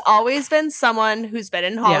 She's always been someone who's been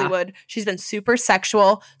in Hollywood. Yeah. She's been super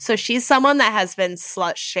sexual. So she's someone that has been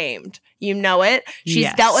slut shamed. You know it.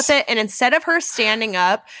 She's dealt with it. And instead of her standing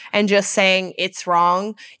up and just saying it's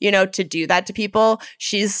wrong, to do that to people,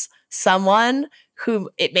 she's someone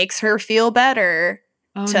who it makes her feel better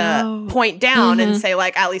point down and say,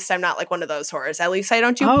 like, at least I'm not like one of those whores. At least I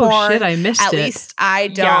don't do porn. Oh, shit, I missed At it. least I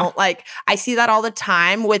don't. Like, I see that all the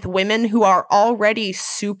time with women who are already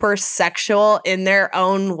super sexual in their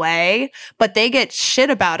own way, but they get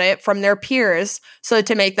shit about it from their peers. So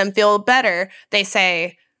to make them feel better, they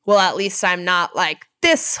say, well, at least I'm not like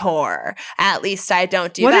this whore. At least I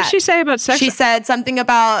don't do that. What did she say about sex? She said something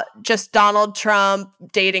about just Donald Trump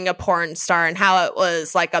dating a porn star and how it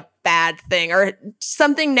was like a bad thing or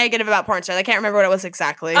something negative about porn stars. I can't remember what it was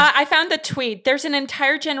exactly. I found the tweet. There's an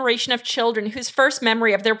entire generation of children whose first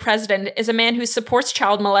memory of their president is a man who supports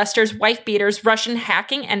child molesters, wife beaters, Russian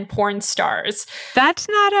hacking, and porn stars. That's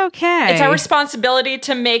not okay. It's our responsibility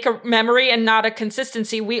to make a memory and not a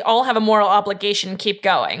consistency. We all have a moral obligation. Keep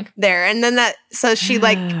going. There. And then so she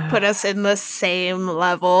like put us in the same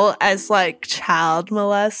level as like child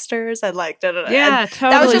molesters. I liked it. Yeah,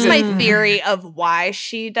 totally. That was just my theory of why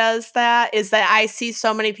she does that, is that I see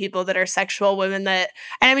so many people that are sexual women that,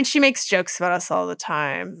 and I mean, she makes jokes about us all the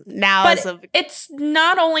time now. But it's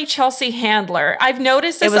not only Chelsea Handler. I've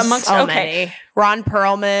noticed this amongst many. Ron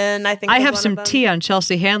Perlman, I think. I have some tea on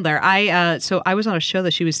Chelsea Handler. So I was on a show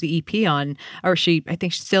that she was the EP on, or I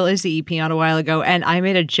think she still is the EP on a while ago, and I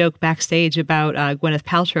made a joke backstage about Gwyneth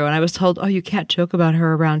Paltrow, and I was told, oh, you can't joke about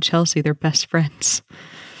her around Chelsea. They're best friends.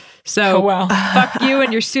 So fuck you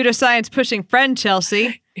and your pseudoscience pushing friend,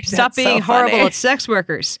 Chelsea. Stop being horrible at sex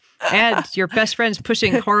workers. And your best friend's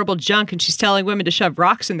pushing horrible junk and she's telling women to shove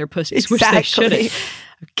rocks in their pussies, which they shouldn't.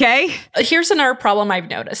 Okay. Here's another problem I've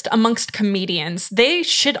noticed amongst comedians. They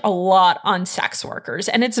shit a lot on sex workers,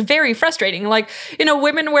 and it's very frustrating. Like,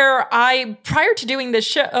 women where prior to doing this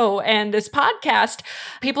show and this podcast,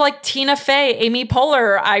 people like Tina Fey, Amy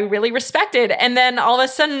Poehler, I really respected. And then all of a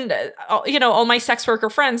sudden, all my sex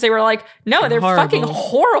worker friends, they were like, no, they're fucking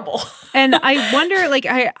horrible. And I wonder, like,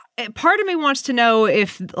 part of me wants to know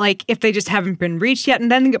if they just haven't been reached yet.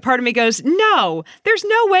 And then part of me goes, no, there's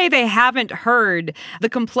no way they haven't heard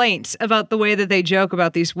the complaints about the way that they joke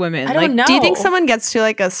about these women. I don't know. Do you think someone gets to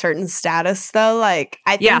like a certain status though? Like,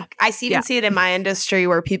 I think I see it in my industry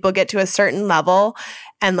where people get to a certain level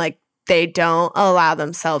and like they don't allow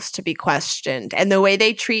themselves to be questioned. And the way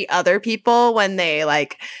they treat other people when they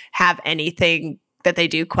like have anything that they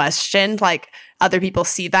do questioned, like other people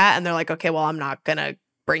see that and they're like, okay, well, I'm not going to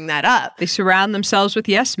bring that up. They surround themselves with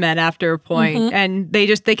yes men after a point, and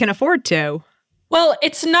they can afford to. Well,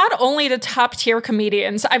 it's not only the top tier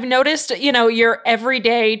comedians. I've noticed, your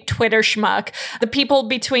everyday Twitter schmuck, the people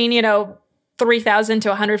between, 3,000 to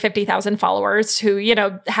 150,000 followers who,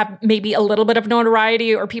 have maybe a little bit of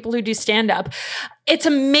notoriety, or people who do stand up. It's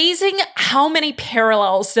amazing how many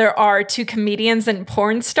parallels there are to comedians and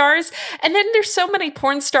porn stars. And then there's so many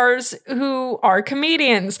porn stars who are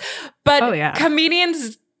comedians. But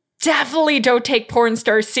comedians definitely don't take porn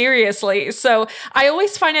stars seriously. So I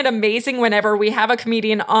always find it amazing whenever we have a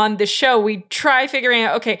comedian on the show, we try figuring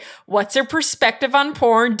out, okay, what's their perspective on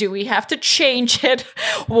porn? Do we have to change it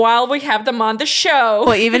while we have them on the show?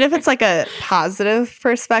 Well, even if it's like a positive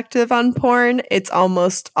perspective on porn, it's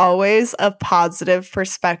almost always a positive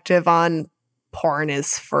perspective on porn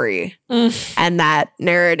is free. And that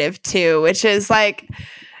narrative too, which is like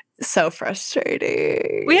so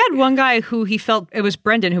frustrating. We had one guy who he felt, it was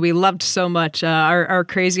Brendan, who we loved so much, our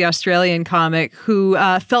crazy Australian comic, who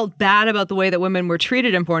felt bad about the way that women were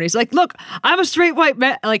treated in porn. He's like, look, I'm a straight white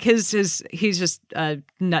man. Like he's just a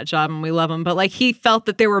nut job and we love him. But like he felt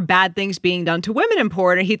that there were bad things being done to women in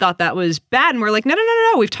porn and he thought that was bad. And we're like, no.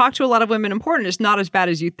 We've talked to a lot of women in porn and it's not as bad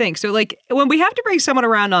as you think. So like when we have to bring someone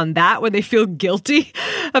around on that, when they feel guilty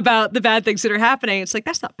about the bad things that are happening, it's like,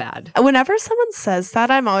 that's not bad. Whenever someone says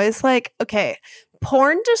that, I'm always like, okay,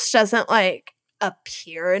 porn just doesn't like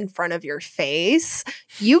appear in front of your face.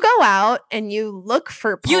 You go out and you look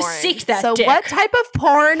for porn. You seek that So dick. What type of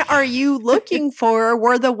porn are you looking for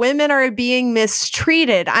where the women are being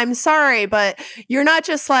mistreated? I'm sorry, but you're not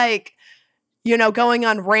just like, you know, going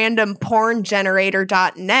on random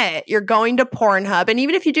porngenerator.net. You're going to Pornhub. And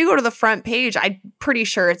even if you do go to the front page, I'm pretty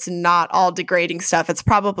sure it's not all degrading stuff. It's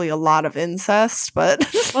probably a lot of incest, but...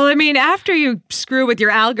 Well, I mean, after you screw with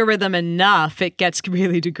your algorithm enough, it gets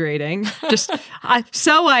really degrading.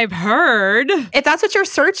 So I've heard. If that's what you're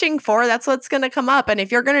searching for, that's what's going to come up. And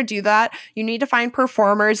if you're going to do that, you need to find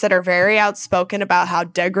performers that are very outspoken about how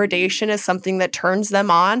degradation is something that turns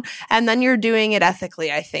them on. And then you're doing it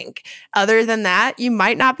ethically, I think. Other than that, you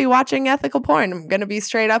might not be watching ethical porn. I'm going to be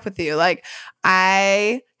straight up with you. Like,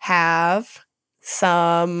 I have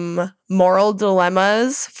some moral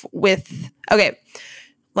dilemmas with, okay,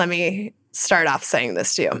 let me start off saying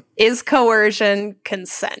this to you. Is coercion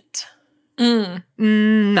consent? I'm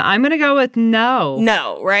going to go with no.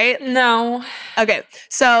 No, right? No. Okay,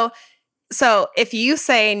 so if you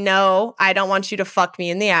say, no, I don't want you to fuck me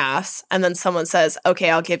in the ass, and then someone says, okay,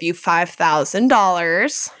 I'll give you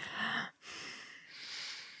 $5,000.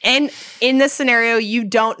 And in this scenario, you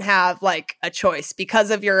don't have like a choice because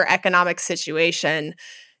of your economic situation.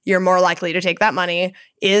 You're more likely to take that money.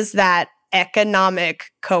 Is that economic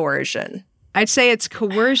coercion? I'd say it's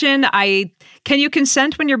coercion. Can you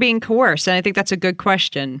consent when you're being coerced? And I think that's a good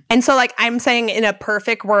question. And so like I'm saying, in a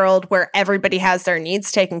perfect world where everybody has their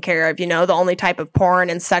needs taken care of, you know, the only type of porn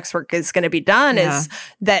and sex work is going to be done is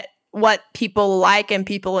that what people like and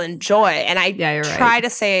people enjoy. And I try to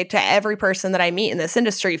say to every person that I meet in this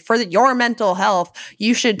industry, for your mental health,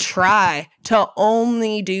 you should try to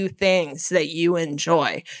only do things that you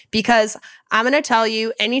enjoy. Because I'm going to tell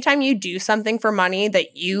you, anytime you do something for money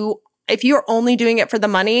if you're only doing it for the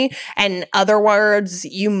money, and other words,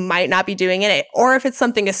 you might not be doing it, or if it's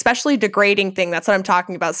something especially degrading thing, that's what I'm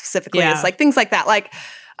talking about specifically. It's like things like that. Like,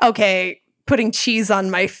 okay, putting cheese on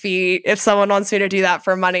my feet. If someone wants me to do that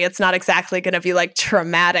for money, it's not exactly going to be like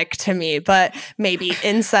traumatic to me, but maybe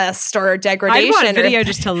incest or degradation. I want a video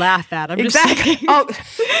just to laugh at. I'm exactly.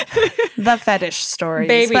 Just the fetish stories.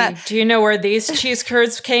 Baby, do you know where these cheese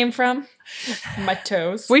curds came from? My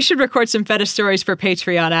toes. We should record some fetish stories for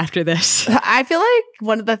Patreon after this. I feel like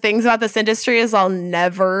one of the things about this industry is I'll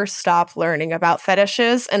never stop learning about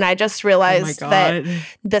fetishes. And I just realized that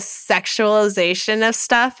the sexualization of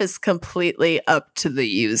stuff is completely up to the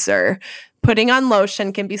user. Putting on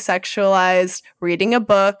lotion can be sexualized, reading a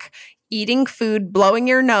book, eating food, blowing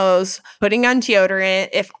your nose, putting on deodorant.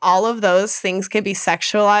 If all of those things can be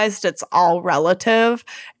sexualized, it's all relative.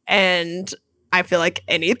 And I feel like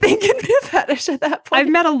anything can be a fetish at that point. I've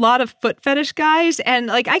met a lot of foot fetish guys, and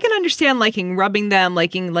like I can understand liking rubbing them,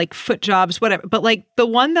 liking like foot jobs, whatever. But like the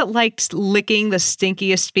one that likes licking the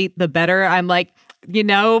stinkiest feet, the better. I'm like, you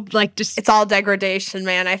know, like just it's all degradation,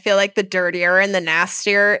 man. I feel like the dirtier and the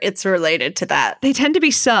nastier, it's related to that. They tend to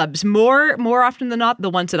be subs more often than not.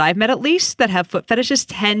 The ones that I've met, at least, that have foot fetishes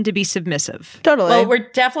tend to be submissive. Totally. Well,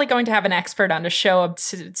 we're definitely going to have an expert on the show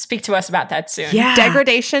to speak to us about that soon. Yeah,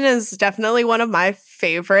 degradation is definitely one of my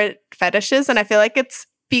favorite fetishes, and I feel like it's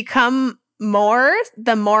become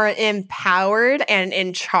the more empowered and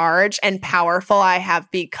in charge and powerful I have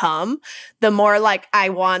become, the more like I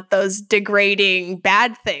want those degrading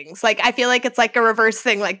bad things. Like I feel like it's like a reverse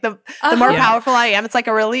thing. Like the more powerful I am, it's like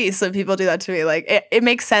a release when people do that to me. Like it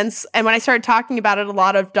makes sense. And when I started talking about it, a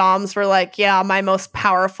lot of doms were like, yeah, my most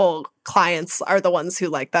powerful clients are the ones who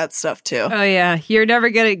like that stuff too. Oh yeah, you're never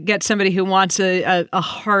gonna get somebody who wants a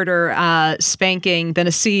harder spanking than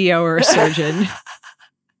a CEO or a surgeon.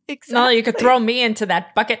 Exactly. No, you could throw me into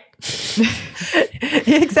that bucket.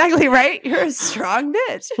 Exactly right. You're a strong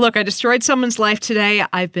bitch. Look, I destroyed someone's life today.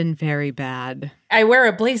 I've been very bad. I wear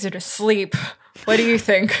a blazer to sleep. What do you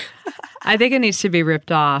think? I think it needs to be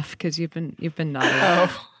ripped off because you've been naughty.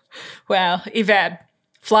 Oh, well, Yvette,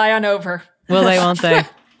 fly on over. Will they? Won't they?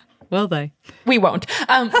 Will they? We won't.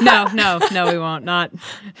 No, we won't. Not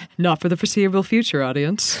for the foreseeable future,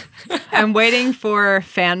 audience. I'm waiting for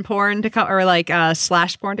fan porn to come, or like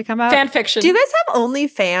slash porn to come out. Fan fiction. Do you guys have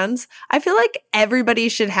OnlyFans? I feel like everybody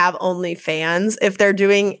should have OnlyFans if they're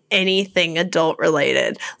doing anything adult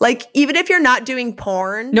related. Like, even if you're not doing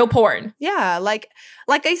porn. No porn. Yeah, like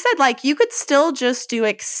I said, like you could still just do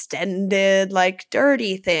extended, like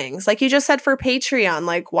dirty things. Like you just said for Patreon,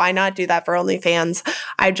 like why not do that for OnlyFans?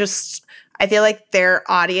 I feel like their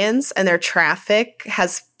audience and their traffic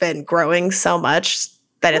has been growing so much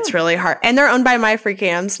that it's really hard. And they're owned by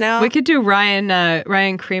MyFreeCams now. We could do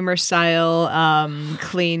Ryan Creamer style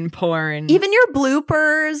clean porn. Even your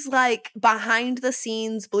bloopers, like behind the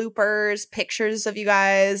scenes bloopers, pictures of you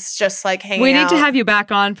guys just like hanging out. We need to have you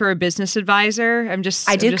back on for a business advisor.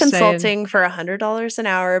 I do consulting for $100 an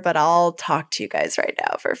hour, but I'll talk to you guys right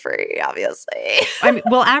now for free, obviously.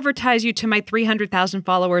 We'll advertise you to my 300,000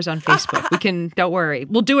 followers on Facebook. Don't worry.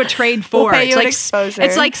 We'll do a trade for we'll pay you it's an exposure.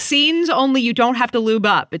 It's like scenes, only you don't have to lube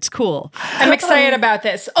up. It's cool. I'm excited about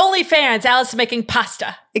this. OnlyFans, Alice making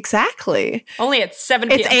pasta. Exactly. Only at 7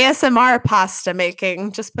 p.m. It's ASMR pasta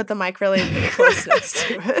making. Just put the mic really close next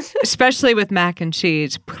to it. Especially with mac and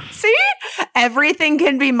cheese. See? Everything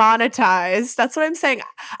can be monetized. That's what I'm saying.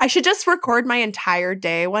 I should just record my entire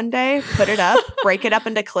day one day, put it up, break it up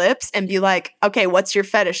into clips, and be like, okay, what's your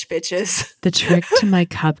fetish, bitches? The trick to my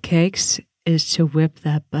cupcakes is to whip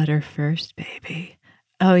that butter first, baby.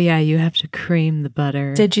 Oh, yeah, you have to cream the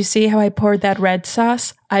butter. Did you see how I poured that red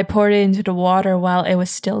sauce? I poured it into the water while it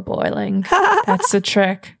was still boiling. That's the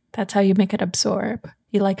trick. That's how you make it absorb.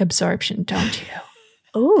 You like absorption, don't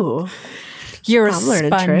you? Ooh. You're a I'm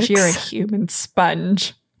learning sponge. tricks. You're a human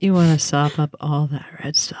sponge. You want to sop up all that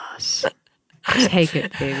red sauce. Take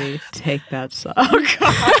it, baby. Take that sauce. Oh,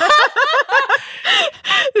 God.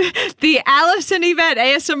 The Alice and Yvette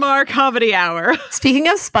ASMR comedy hour. Speaking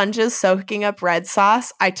of sponges soaking up red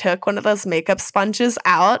sauce, I took one of those makeup sponges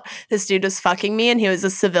out. This dude was fucking me and he was a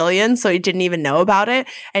civilian, so he didn't even know about it.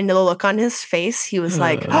 And the look on his face, he was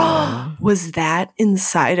like, oh, was that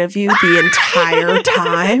inside of you the entire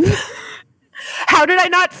time? How did I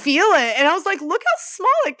not feel it? And I was like, look how small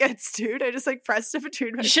it gets, dude. I just like pressed it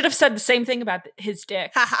between my You should have said the same thing about his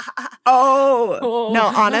dick. Oh. No,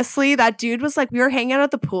 honestly, that dude was like, we were hanging out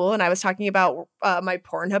at the pool and I was talking about my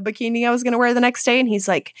Pornhub bikini I was going to wear the next day. And he's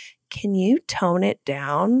like, can you tone it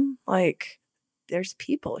down? Like, there's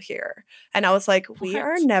people here. And I was like, we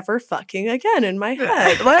are never fucking again in my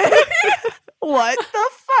head. Like, what the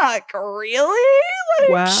fuck? Really? Like,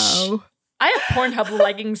 Wow. I have Pornhub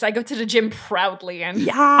leggings I go to the gym proudly in.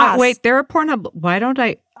 yes. Wait, there are Pornhub. Why don't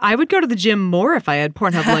I would go to the gym more if I had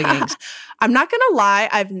Pornhub leggings. I'm not going to lie.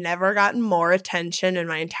 I've never gotten more attention in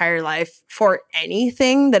my entire life for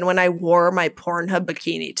anything than when I wore my Pornhub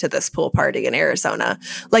bikini to this pool party in Arizona.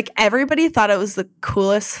 Like, everybody thought it was the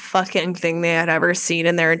coolest fucking thing they had ever seen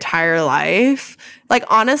in their entire life. Like,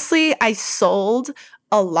 honestly, I sold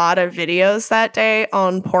a lot of videos that day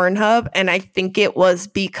on Pornhub, and I think it was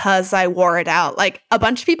because I wore it out. Like, a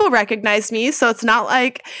bunch of people recognized me, so it's not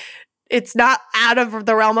out of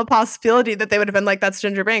the realm of possibility that they would have been like, that's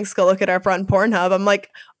Ginger Banks, go look at our front Pornhub. I'm like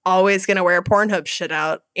always gonna wear Pornhub shit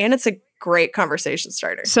out, and it's a great conversation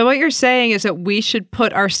starter. So what you're saying is that we should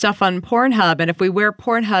put our stuff on Pornhub, and if we wear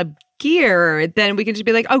Pornhub gear, then we can just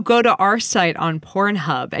be like, oh, go to our site on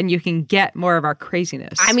Pornhub and you can get more of our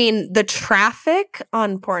craziness. I mean, the traffic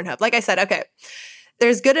on Pornhub, like I said, okay,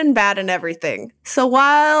 there's good and bad in everything. So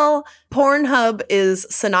while Pornhub is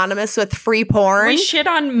synonymous with free porn, We shit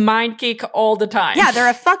on MindGeek all the time. yeah, they're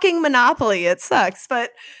a fucking monopoly. It sucks, but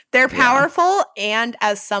they're powerful. And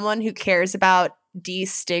as someone who cares about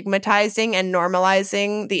destigmatizing and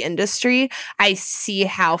normalizing the industry, I see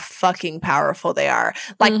how fucking powerful they are.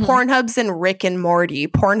 Like Pornhub's in Rick and Morty.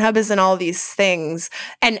 Pornhub is in all these things.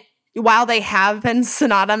 And while they have been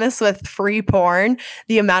synonymous with free porn,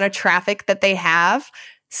 the amount of traffic that they have,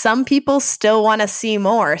 some people still want to see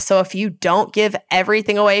more. So if you don't give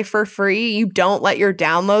everything away for free, you don't let your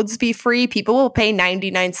downloads be free, people will pay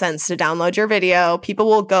 99 cents to download your video. People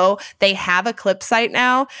will go, they have a clip site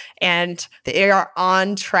now, and they are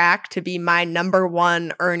on track to be my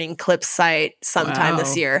 #1 earning clip site sometime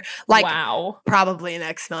this year. Like, probably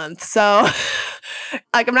next month. So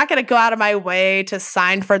like, I'm not going to go out of my way to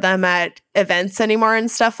sign for them at events anymore and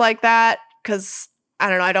stuff like that, because I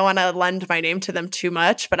don't know, I don't want to lend my name to them too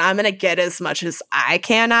much, but I'm going to get as much as I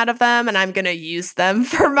can out of them, and I'm going to use them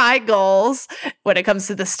for my goals when it comes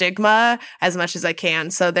to the stigma as much as I can.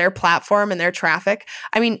 So their platform and their traffic.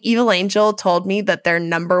 I mean, Evil Angel told me that their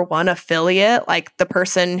 #1 affiliate, like the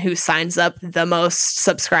person who signs up the most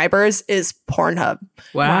subscribers, is Pornhub.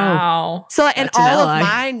 Wow. So, and all of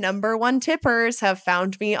my #1 tippers have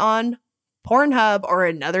found me on Pornhub or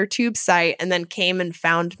another tube site, and then came and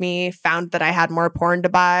found that I had more porn to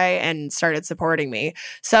buy and started supporting me.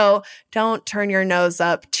 So don't turn your nose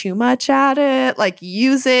up too much at it. Like,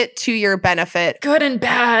 use it to your benefit. Good and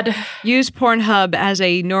bad. Use Pornhub as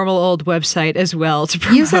a normal old website as well to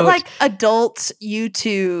promote. Use it like adult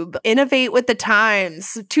YouTube. Innovate with the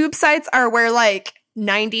times. Tube sites are where like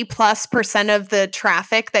 90+% of the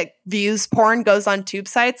traffic that views porn goes on tube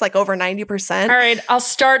sites, like over 90%. All right, I'll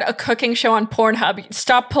start a cooking show on Pornhub.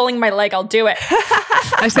 Stop pulling my leg, I'll do it.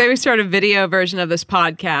 I say we start a video version of this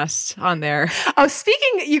podcast on there. Oh,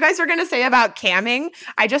 speaking, you guys were going to say about camming.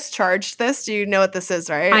 I just charged this. Do you know what this is,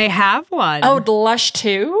 right? I have one. Oh, Lush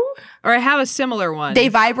 2? Or I have a similar one. They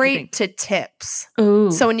vibrate to tips. Ooh.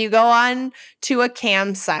 So when you go on to a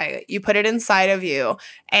cam site, you put it inside of you,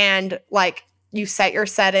 and like, you set your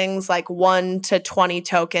settings, like 1 to 20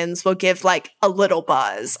 tokens will give like a little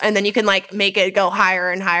buzz. And then you can like make it go higher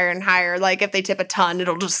and higher and higher. Like if they tip a ton,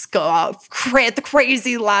 it'll just go out the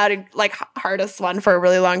crazy loud, like hardest one for a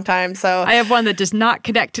really long time. So I have one that does not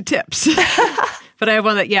connect to tips. But I have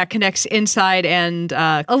one that, connects inside and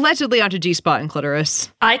allegedly onto G-spot and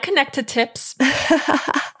clitoris. I connect to tips.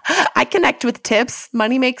 I connect with tips.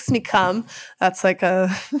 Money makes me come. That's like a...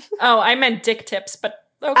 Oh, I meant dick tips, but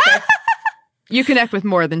okay. You connect with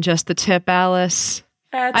more than just the tip, Alice.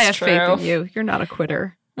 That's I have true. faith in you. You're not a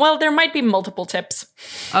quitter. Well, there might be multiple tips.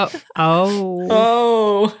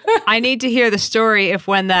 Oh. I need to hear the story if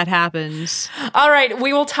when that happens. All right,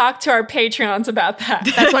 we will talk to our Patreons about that.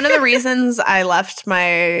 That's one of the reasons I left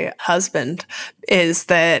my husband, is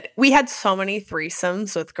that we had so many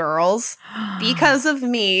threesomes with girls because of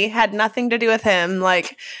me. Had nothing to do with him.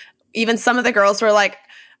 Like, even some of the girls were like,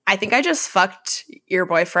 I think I just fucked your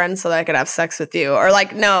boyfriend so that I could have sex with you. Or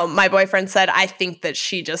like, no, my boyfriend said, I think that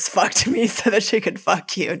she just fucked me so that she could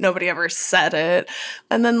fuck you. Nobody ever said it.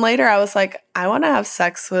 And then later I was like, I want to have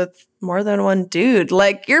sex with more than one dude.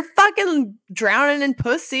 Like, you're fucking drowning in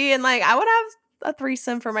pussy. And like, I would have a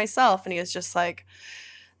threesome for myself. And he was just like,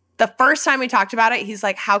 the first time we talked about it, he's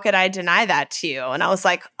like, how could I deny that to you? And I was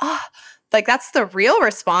like, oh, like that's the real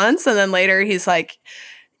response. And then later he's like,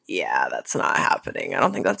 yeah, that's not happening. I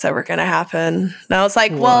don't think that's ever going to happen. And I was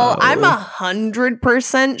like, well, I'm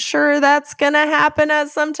 100% sure that's going to happen at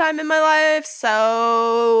some time in my life.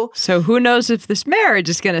 So who knows if this marriage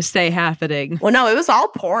is going to stay happening? Well, no, it was all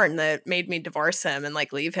porn that made me divorce him and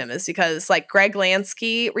like leave him, is because like Greg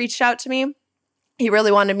Lansky reached out to me. He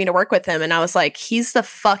really wanted me to work with him. And I was like, he's the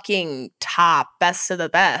fucking top, best of the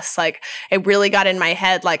best. Like, it really got in my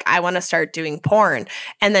head, like, I want to start doing porn.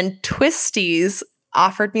 And then Twisties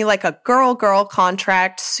offered me like a girl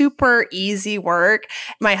contract, super easy work.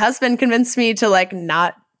 My husband convinced me to like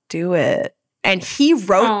not do it. And he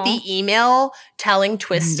wrote the email telling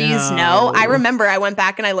Twisties no. I remember I went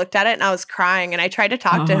back and I looked at it and I was crying, and I tried to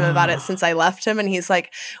talk to him about it since I left him. And he's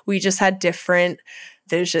like, we just had different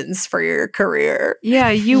visions for your career. Yeah,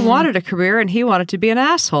 you wanted a career and he wanted to be an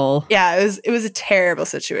asshole. Yeah, it was a terrible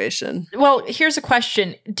situation. Well, here's a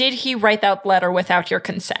question. Did he write that letter without your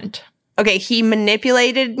consent? Okay, he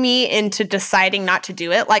manipulated me into deciding not to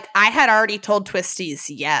do it. Like, I had already told Twisties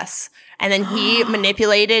yes. And then he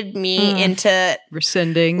manipulated me into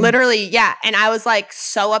rescinding. Literally, yeah. And I was like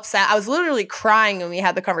so upset. I was literally crying when we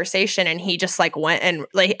had the conversation, and he just like went and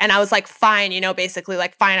like, and I was like, fine, basically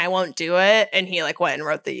like, fine, I won't do it. And he like went and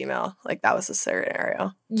wrote the email. Like, that was a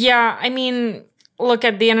scenario. Yeah, I mean, look,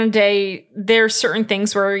 at the end of the day, there's certain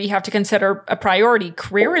things where you have to consider a priority.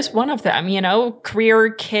 Career is one of them,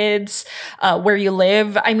 career, kids, where you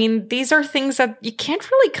live. I mean, these are things that you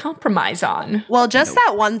can't really compromise on. Well, just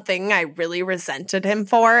that one thing I really resented him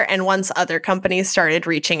for. And once other companies started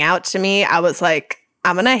reaching out to me, I was like,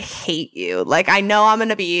 I'm going to hate you. Like, I know I'm going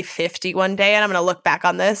to be 50 one day and I'm going to look back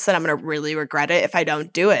on this and I'm going to really regret it if I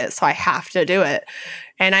don't do it. So I have to do it.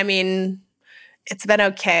 And I mean, It's been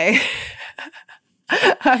okay.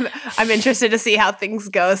 I'm interested to see how things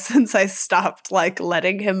go since I stopped like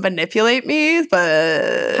letting him manipulate me.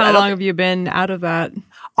 But How long have you been out of that?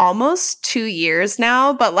 almost 2 years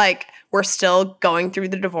now, but like we're still going through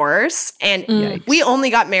the divorce. And Yikes. we only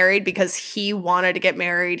got married because he wanted to get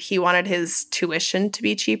married. He wanted his tuition to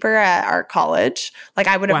be cheaper at our college. Like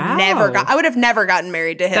I would have never gotten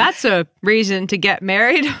married to him. That's a reason to get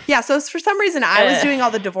married. Yeah, so for some reason I was doing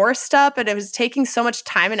all the divorce stuff and it was taking so much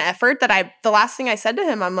time and effort that the last thing I said to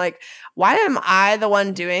him, I'm like, why am I the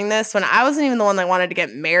one doing this when I wasn't even the one that wanted to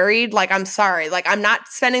get married? Like, I'm sorry. Like, I'm not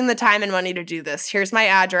spending the time and money to do this. Here's my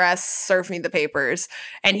address. Serve me the papers.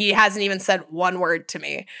 And he hasn't even said one word to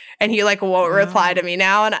me. And he like won't reply to me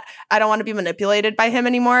now. And I don't want to be manipulated by him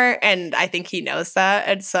anymore. And I think he knows that.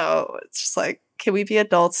 And so it's just like, can we be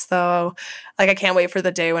adults though? Like, I can't wait for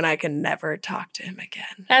the day when I can never talk to him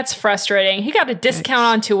again. That's frustrating. He got a discount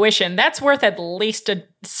on tuition. That's worth at least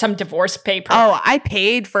some divorce paper. Oh, I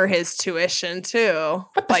paid for his tuition too.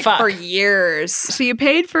 What the like fuck? for years. So you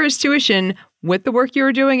paid for his tuition with the work you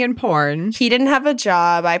were doing in porn. He didn't have a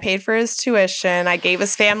job. I paid for his tuition. I gave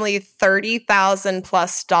his family $30,000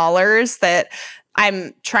 plus that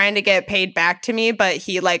I'm trying to get paid back to me, but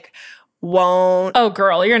he like won't. Oh,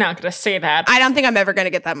 girl, you're not going to say that. I don't think I'm ever going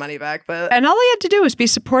to get that money back, but. And all he had to do was be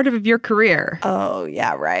supportive of your career. Oh,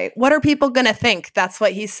 yeah, right. What are people going to think? That's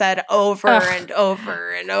what he said over and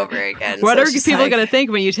over and over again. What are people going to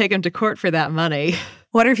think when you take him to court for that money?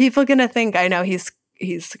 What are people going to think? I know he's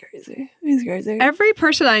crazy. He's crazy. Every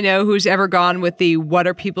person I know who's ever gone with the what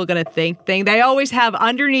are people going to think thing, they always have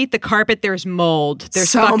underneath the carpet, there's mold. There's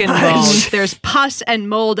So fucking much. mold. There's pus and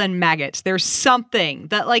mold and maggots. There's something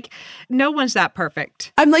that like, no one's that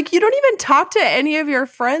perfect. I'm like, you don't even talk to any of your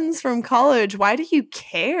friends from college. Why do you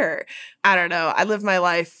care? I don't know. I live my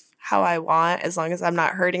life how I want as long as I'm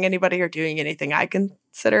not hurting anybody or doing anything I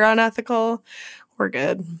consider unethical. We're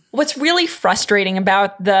good. What's really frustrating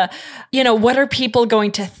about the, what are people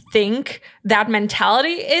going to think, that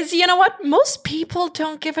mentality is, you know what? Most people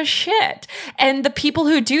don't give a shit. And the people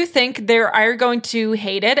who do think they are going to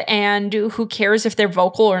hate it, and who cares if they're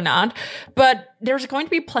vocal or not. But there's going to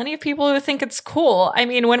be plenty of people who think it's cool. I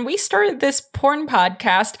mean, when we started this porn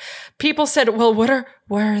podcast, people said, well, what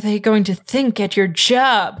are they going to think at your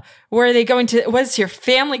job? What's your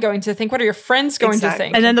family going to think? What are your friends going to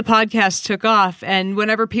think? And then the podcast took off. And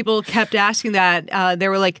whenever people kept asking that, they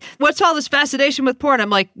were like, what's all this fascination with porn? I'm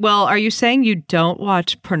like, well, are you saying you don't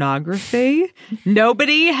watch pornography?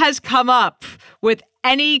 Nobody has come up with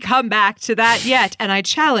any comeback to that yet. And I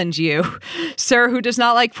challenge you, sir, who does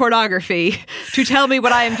not like pornography, to tell me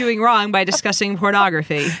what I am doing wrong by discussing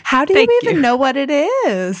pornography. How do you even know what it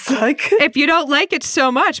is? Like, if you don't like it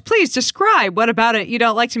so much, please describe what about it you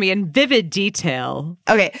don't like to me in vivid detail.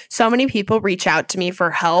 Okay, so many people reach out to me for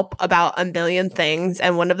help about a million things.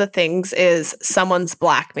 And one of the things is someone's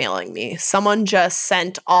blackmailing me. Someone just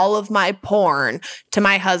sent all of my porn to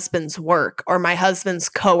my husband's work or my husband's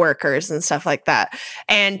coworkers and stuff like that.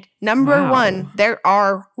 And number one, there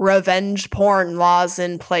are revenge porn laws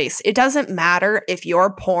in place. It doesn't matter if your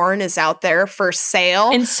porn is out there for sale.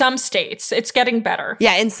 In some states, it's getting better.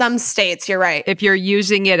 Yeah, in some states, you're right. If you're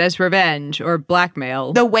using it as revenge or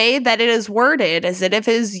blackmail. The way that it is worded is that if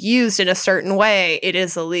it is used in a certain way, it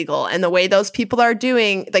is illegal. And the way those people are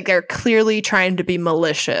doing, like they're clearly trying to be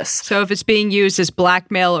malicious. So if it's being used as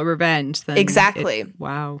blackmail or revenge, then Exactly.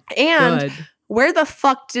 Wow. And Good. where the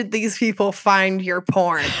fuck did these people find your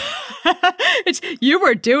porn? You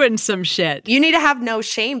were doing some shit. You need to have no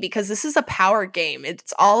shame because this is a power game.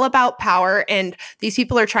 It's all about power, and these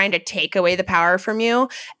people are trying to take away the power from you.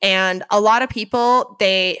 And a lot of people,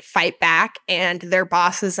 they fight back and their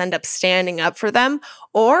bosses end up standing up for them.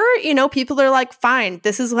 Or, people are like, fine,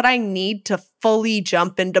 this is what I need to fully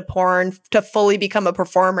jump into porn, to fully become a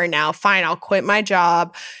performer now. Fine, I'll quit my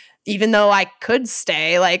job. Even though I could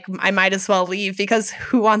stay, like, I might as well leave because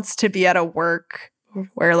who wants to be at a work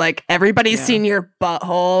where, like, everybody's seen your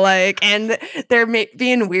butthole, like, and they're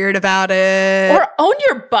being weird about it. Or own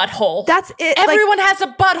your butthole. That's it. Everyone has a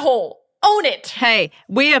butthole. Own it. Hey,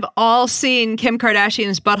 we have all seen Kim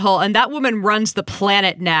Kardashian's butthole, and that woman runs the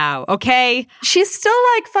planet now, okay? She's still,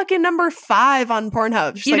 like, fucking number 5 on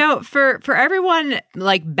Pornhub. She's for everyone,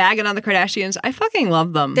 like, bagging on the Kardashians, I fucking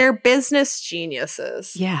love them. they're business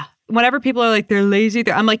geniuses. Yeah. whenever people are like, they're lazy,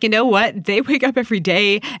 I'm like, you know what? They wake up every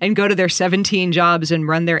day and go to their 17 jobs and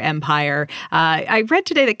run their empire. I read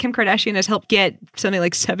today that Kim Kardashian has helped get something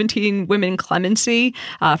like 17 women clemency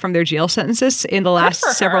from their jail sentences in the last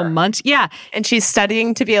several months. Yeah. And she's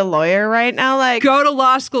studying to be a lawyer right now. Like, go to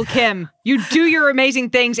law school, Kim. You do your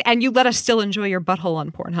amazing things and you let us still enjoy your butthole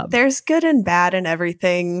on Pornhub. There's good and bad in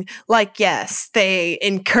everything. Like, yes, they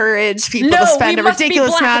encourage people to spend a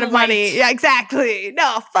ridiculous amount of money. Yeah, exactly.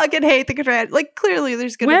 No, fucking hate the Kardashians. Like, clearly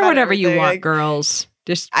there's good and bad. Wear whatever you want, girls.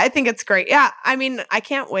 I think it's great. Yeah. I mean, I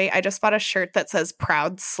can't wait. I just bought a shirt that says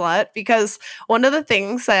proud slut because one of the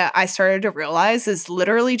things that I started to realize is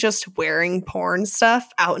literally just wearing porn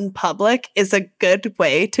stuff out in public is a good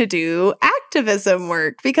way to do activism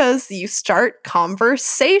work because you start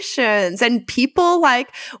conversations and people like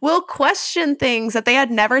will question things that they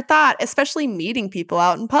had never thought, especially meeting people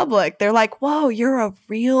out in public. They're like, whoa, you're a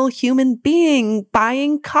real human being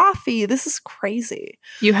buying coffee. This is crazy.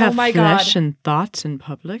 You have flesh and thoughts in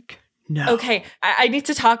public? No. Okay, I need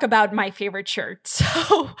to talk about my favorite shirt.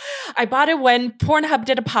 So I bought it when Pornhub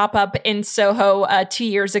did a pop-up in Soho 2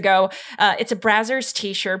 years ago. It's a Brazzers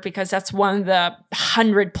t-shirt because that's one of the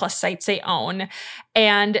 100+ sites they own.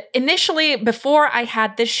 And initially, before I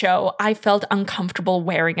had this show, I felt uncomfortable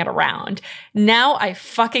wearing it around. Now I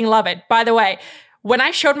fucking love it. By the way, when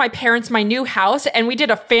I showed my parents my new house and we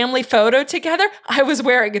did a family photo together, I was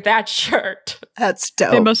wearing that shirt. That's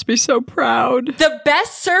dope. They must be so proud. The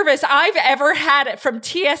best service I've ever had from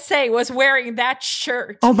TSA was wearing that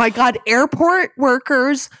shirt. Oh my God. Airport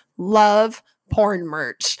workers love porn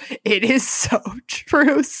merch. It is so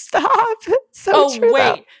true. Stop. It's so true.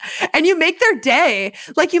 Wait. Though. And you make their day.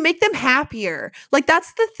 Like, you make them happier. Like,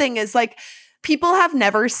 that's the thing is like, people have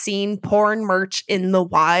never seen porn merch in the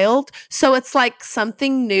wild. So it's like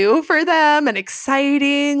something new for them and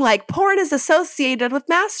exciting. Like, porn is associated with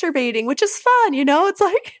masturbating, which is fun, you know? It's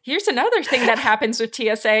like... Here's another thing that happens with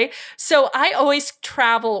TSA. So I always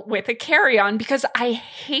travel with a carry-on because I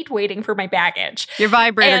hate waiting for my baggage. Your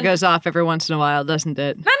vibrator goes off every once in a while, doesn't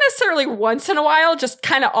it? Not necessarily once in a while, just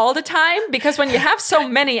kind of all the time. Because when you have so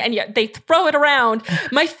many and they throw it around.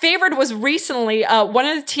 My favorite was recently, one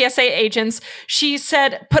of the TSA agents, she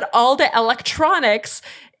said, put all the electronics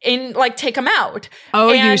in, like, take them out.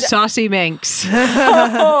 Oh, and you saucy minx.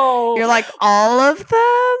 You're like, all of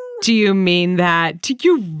them? Do you mean that? Do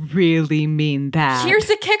you really mean that? Here's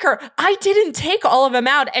the kicker. I didn't take all of them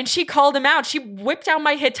out, and she called them out. She whipped out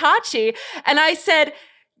my Hitachi, and I said,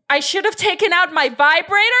 I should have taken out my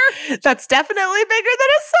vibrator. That's definitely bigger than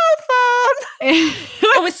a cell phone.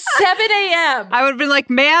 It was 7 a.m. I would have been like,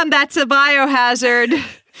 ma'am, that's a biohazard.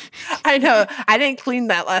 I know. I didn't clean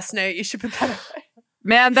that last night. You should put that away.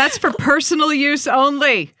 Man, that's for personal use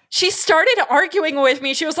only. She started arguing with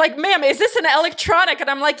me. She was like, ma'am, is this an electronic? And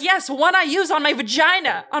I'm like, yes, one I use on my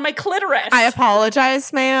vagina, on my clitoris. I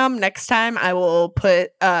apologize, ma'am. Next time I will put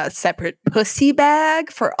a separate pussy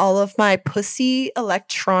bag for all of my pussy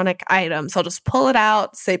electronic items. I'll just pull it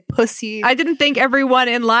out, say pussy. I didn't think everyone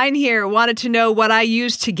in line here wanted to know what I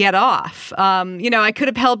used to get off. I could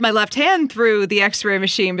have held my left hand through the x-ray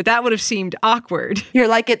machine, but that would have seemed awkward. You're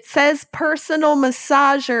like, it says personal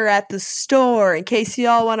massager at the store in case you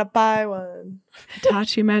all want to buy one.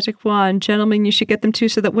 Hitachi magic wand. Gentlemen, you should get them too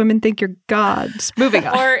so that women think you're gods. Moving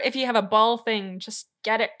on. Or if you have a ball thing, just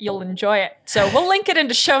get it. You'll enjoy it. So we'll link it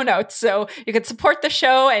into show notes so you can support the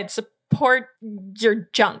show and support your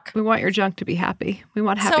junk. We want your junk to be happy. We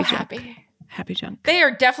want happy junk. Happy. Happy junk. They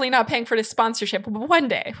are definitely not paying for this sponsorship. But one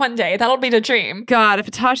day, that'll be the dream. God, if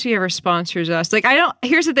Hitachi ever sponsors us,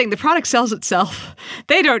 here's the thing, the product sells itself.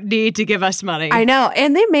 They don't need to give us money. I know.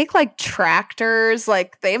 And they make like tractors,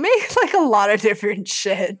 like they make like a lot of different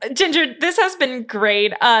shit. Ginger, this has been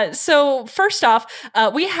great. So first off,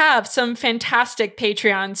 we have some fantastic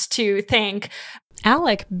Patreons to thank.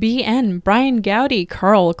 Alec, B.N., Brian Gowdy,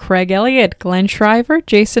 Carl, Craig Elliott, Glenn Shriver,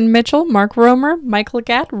 Jason Mitchell, Mark Romer, Michael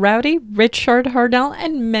Gatt, Rowdy, Richard Hardell,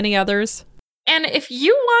 and many others. And if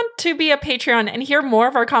you want to be a Patreon and hear more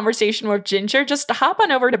of our conversation with Ginger, just hop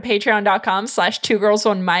on over to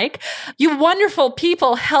patreon.com/2girls1mic. You wonderful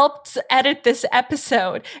people helped edit this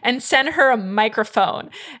episode and send her a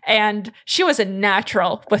microphone. And she was a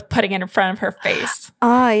natural with putting it in front of her face.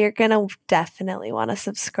 Oh, you're going to definitely want to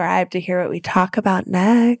subscribe to hear what we talk about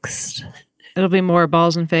next. It'll be more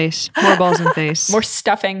balls and face. More balls and face. More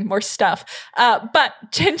stuffing, more stuff. But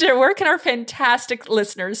Ginger, where can our fantastic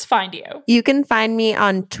listeners find you? You can find me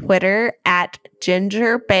on Twitter at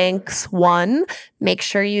GingerBanks1. Make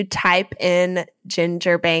sure you type in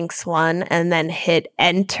GingerBanks1 and then hit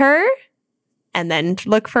enter. And then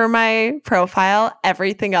look for my profile.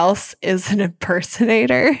 Everything else is an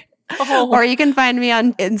impersonator. Or you can find me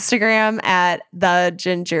on Instagram at the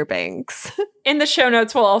Ginger Banks. In the show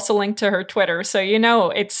notes, we'll also link to her Twitter. So,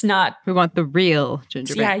 it's not. We want the real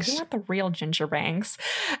Ginger Banks. Yeah, you want the real Ginger Banks.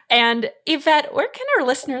 And Yvette, where can our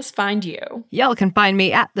listeners find you? Y'all can find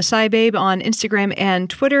me at the SciBabe on Instagram and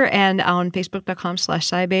Twitter and on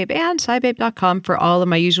Facebook.com/SciBabe and SciBabe.com for all of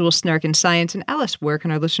my usual snark and science. And Alice, where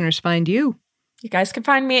can our listeners find you? You guys can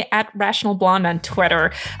find me at Rational Blonde on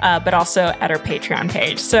Twitter, but also at our Patreon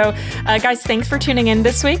page. So, guys, thanks for tuning in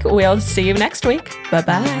this week. We'll see you next week.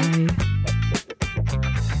 Bye-bye. Bye.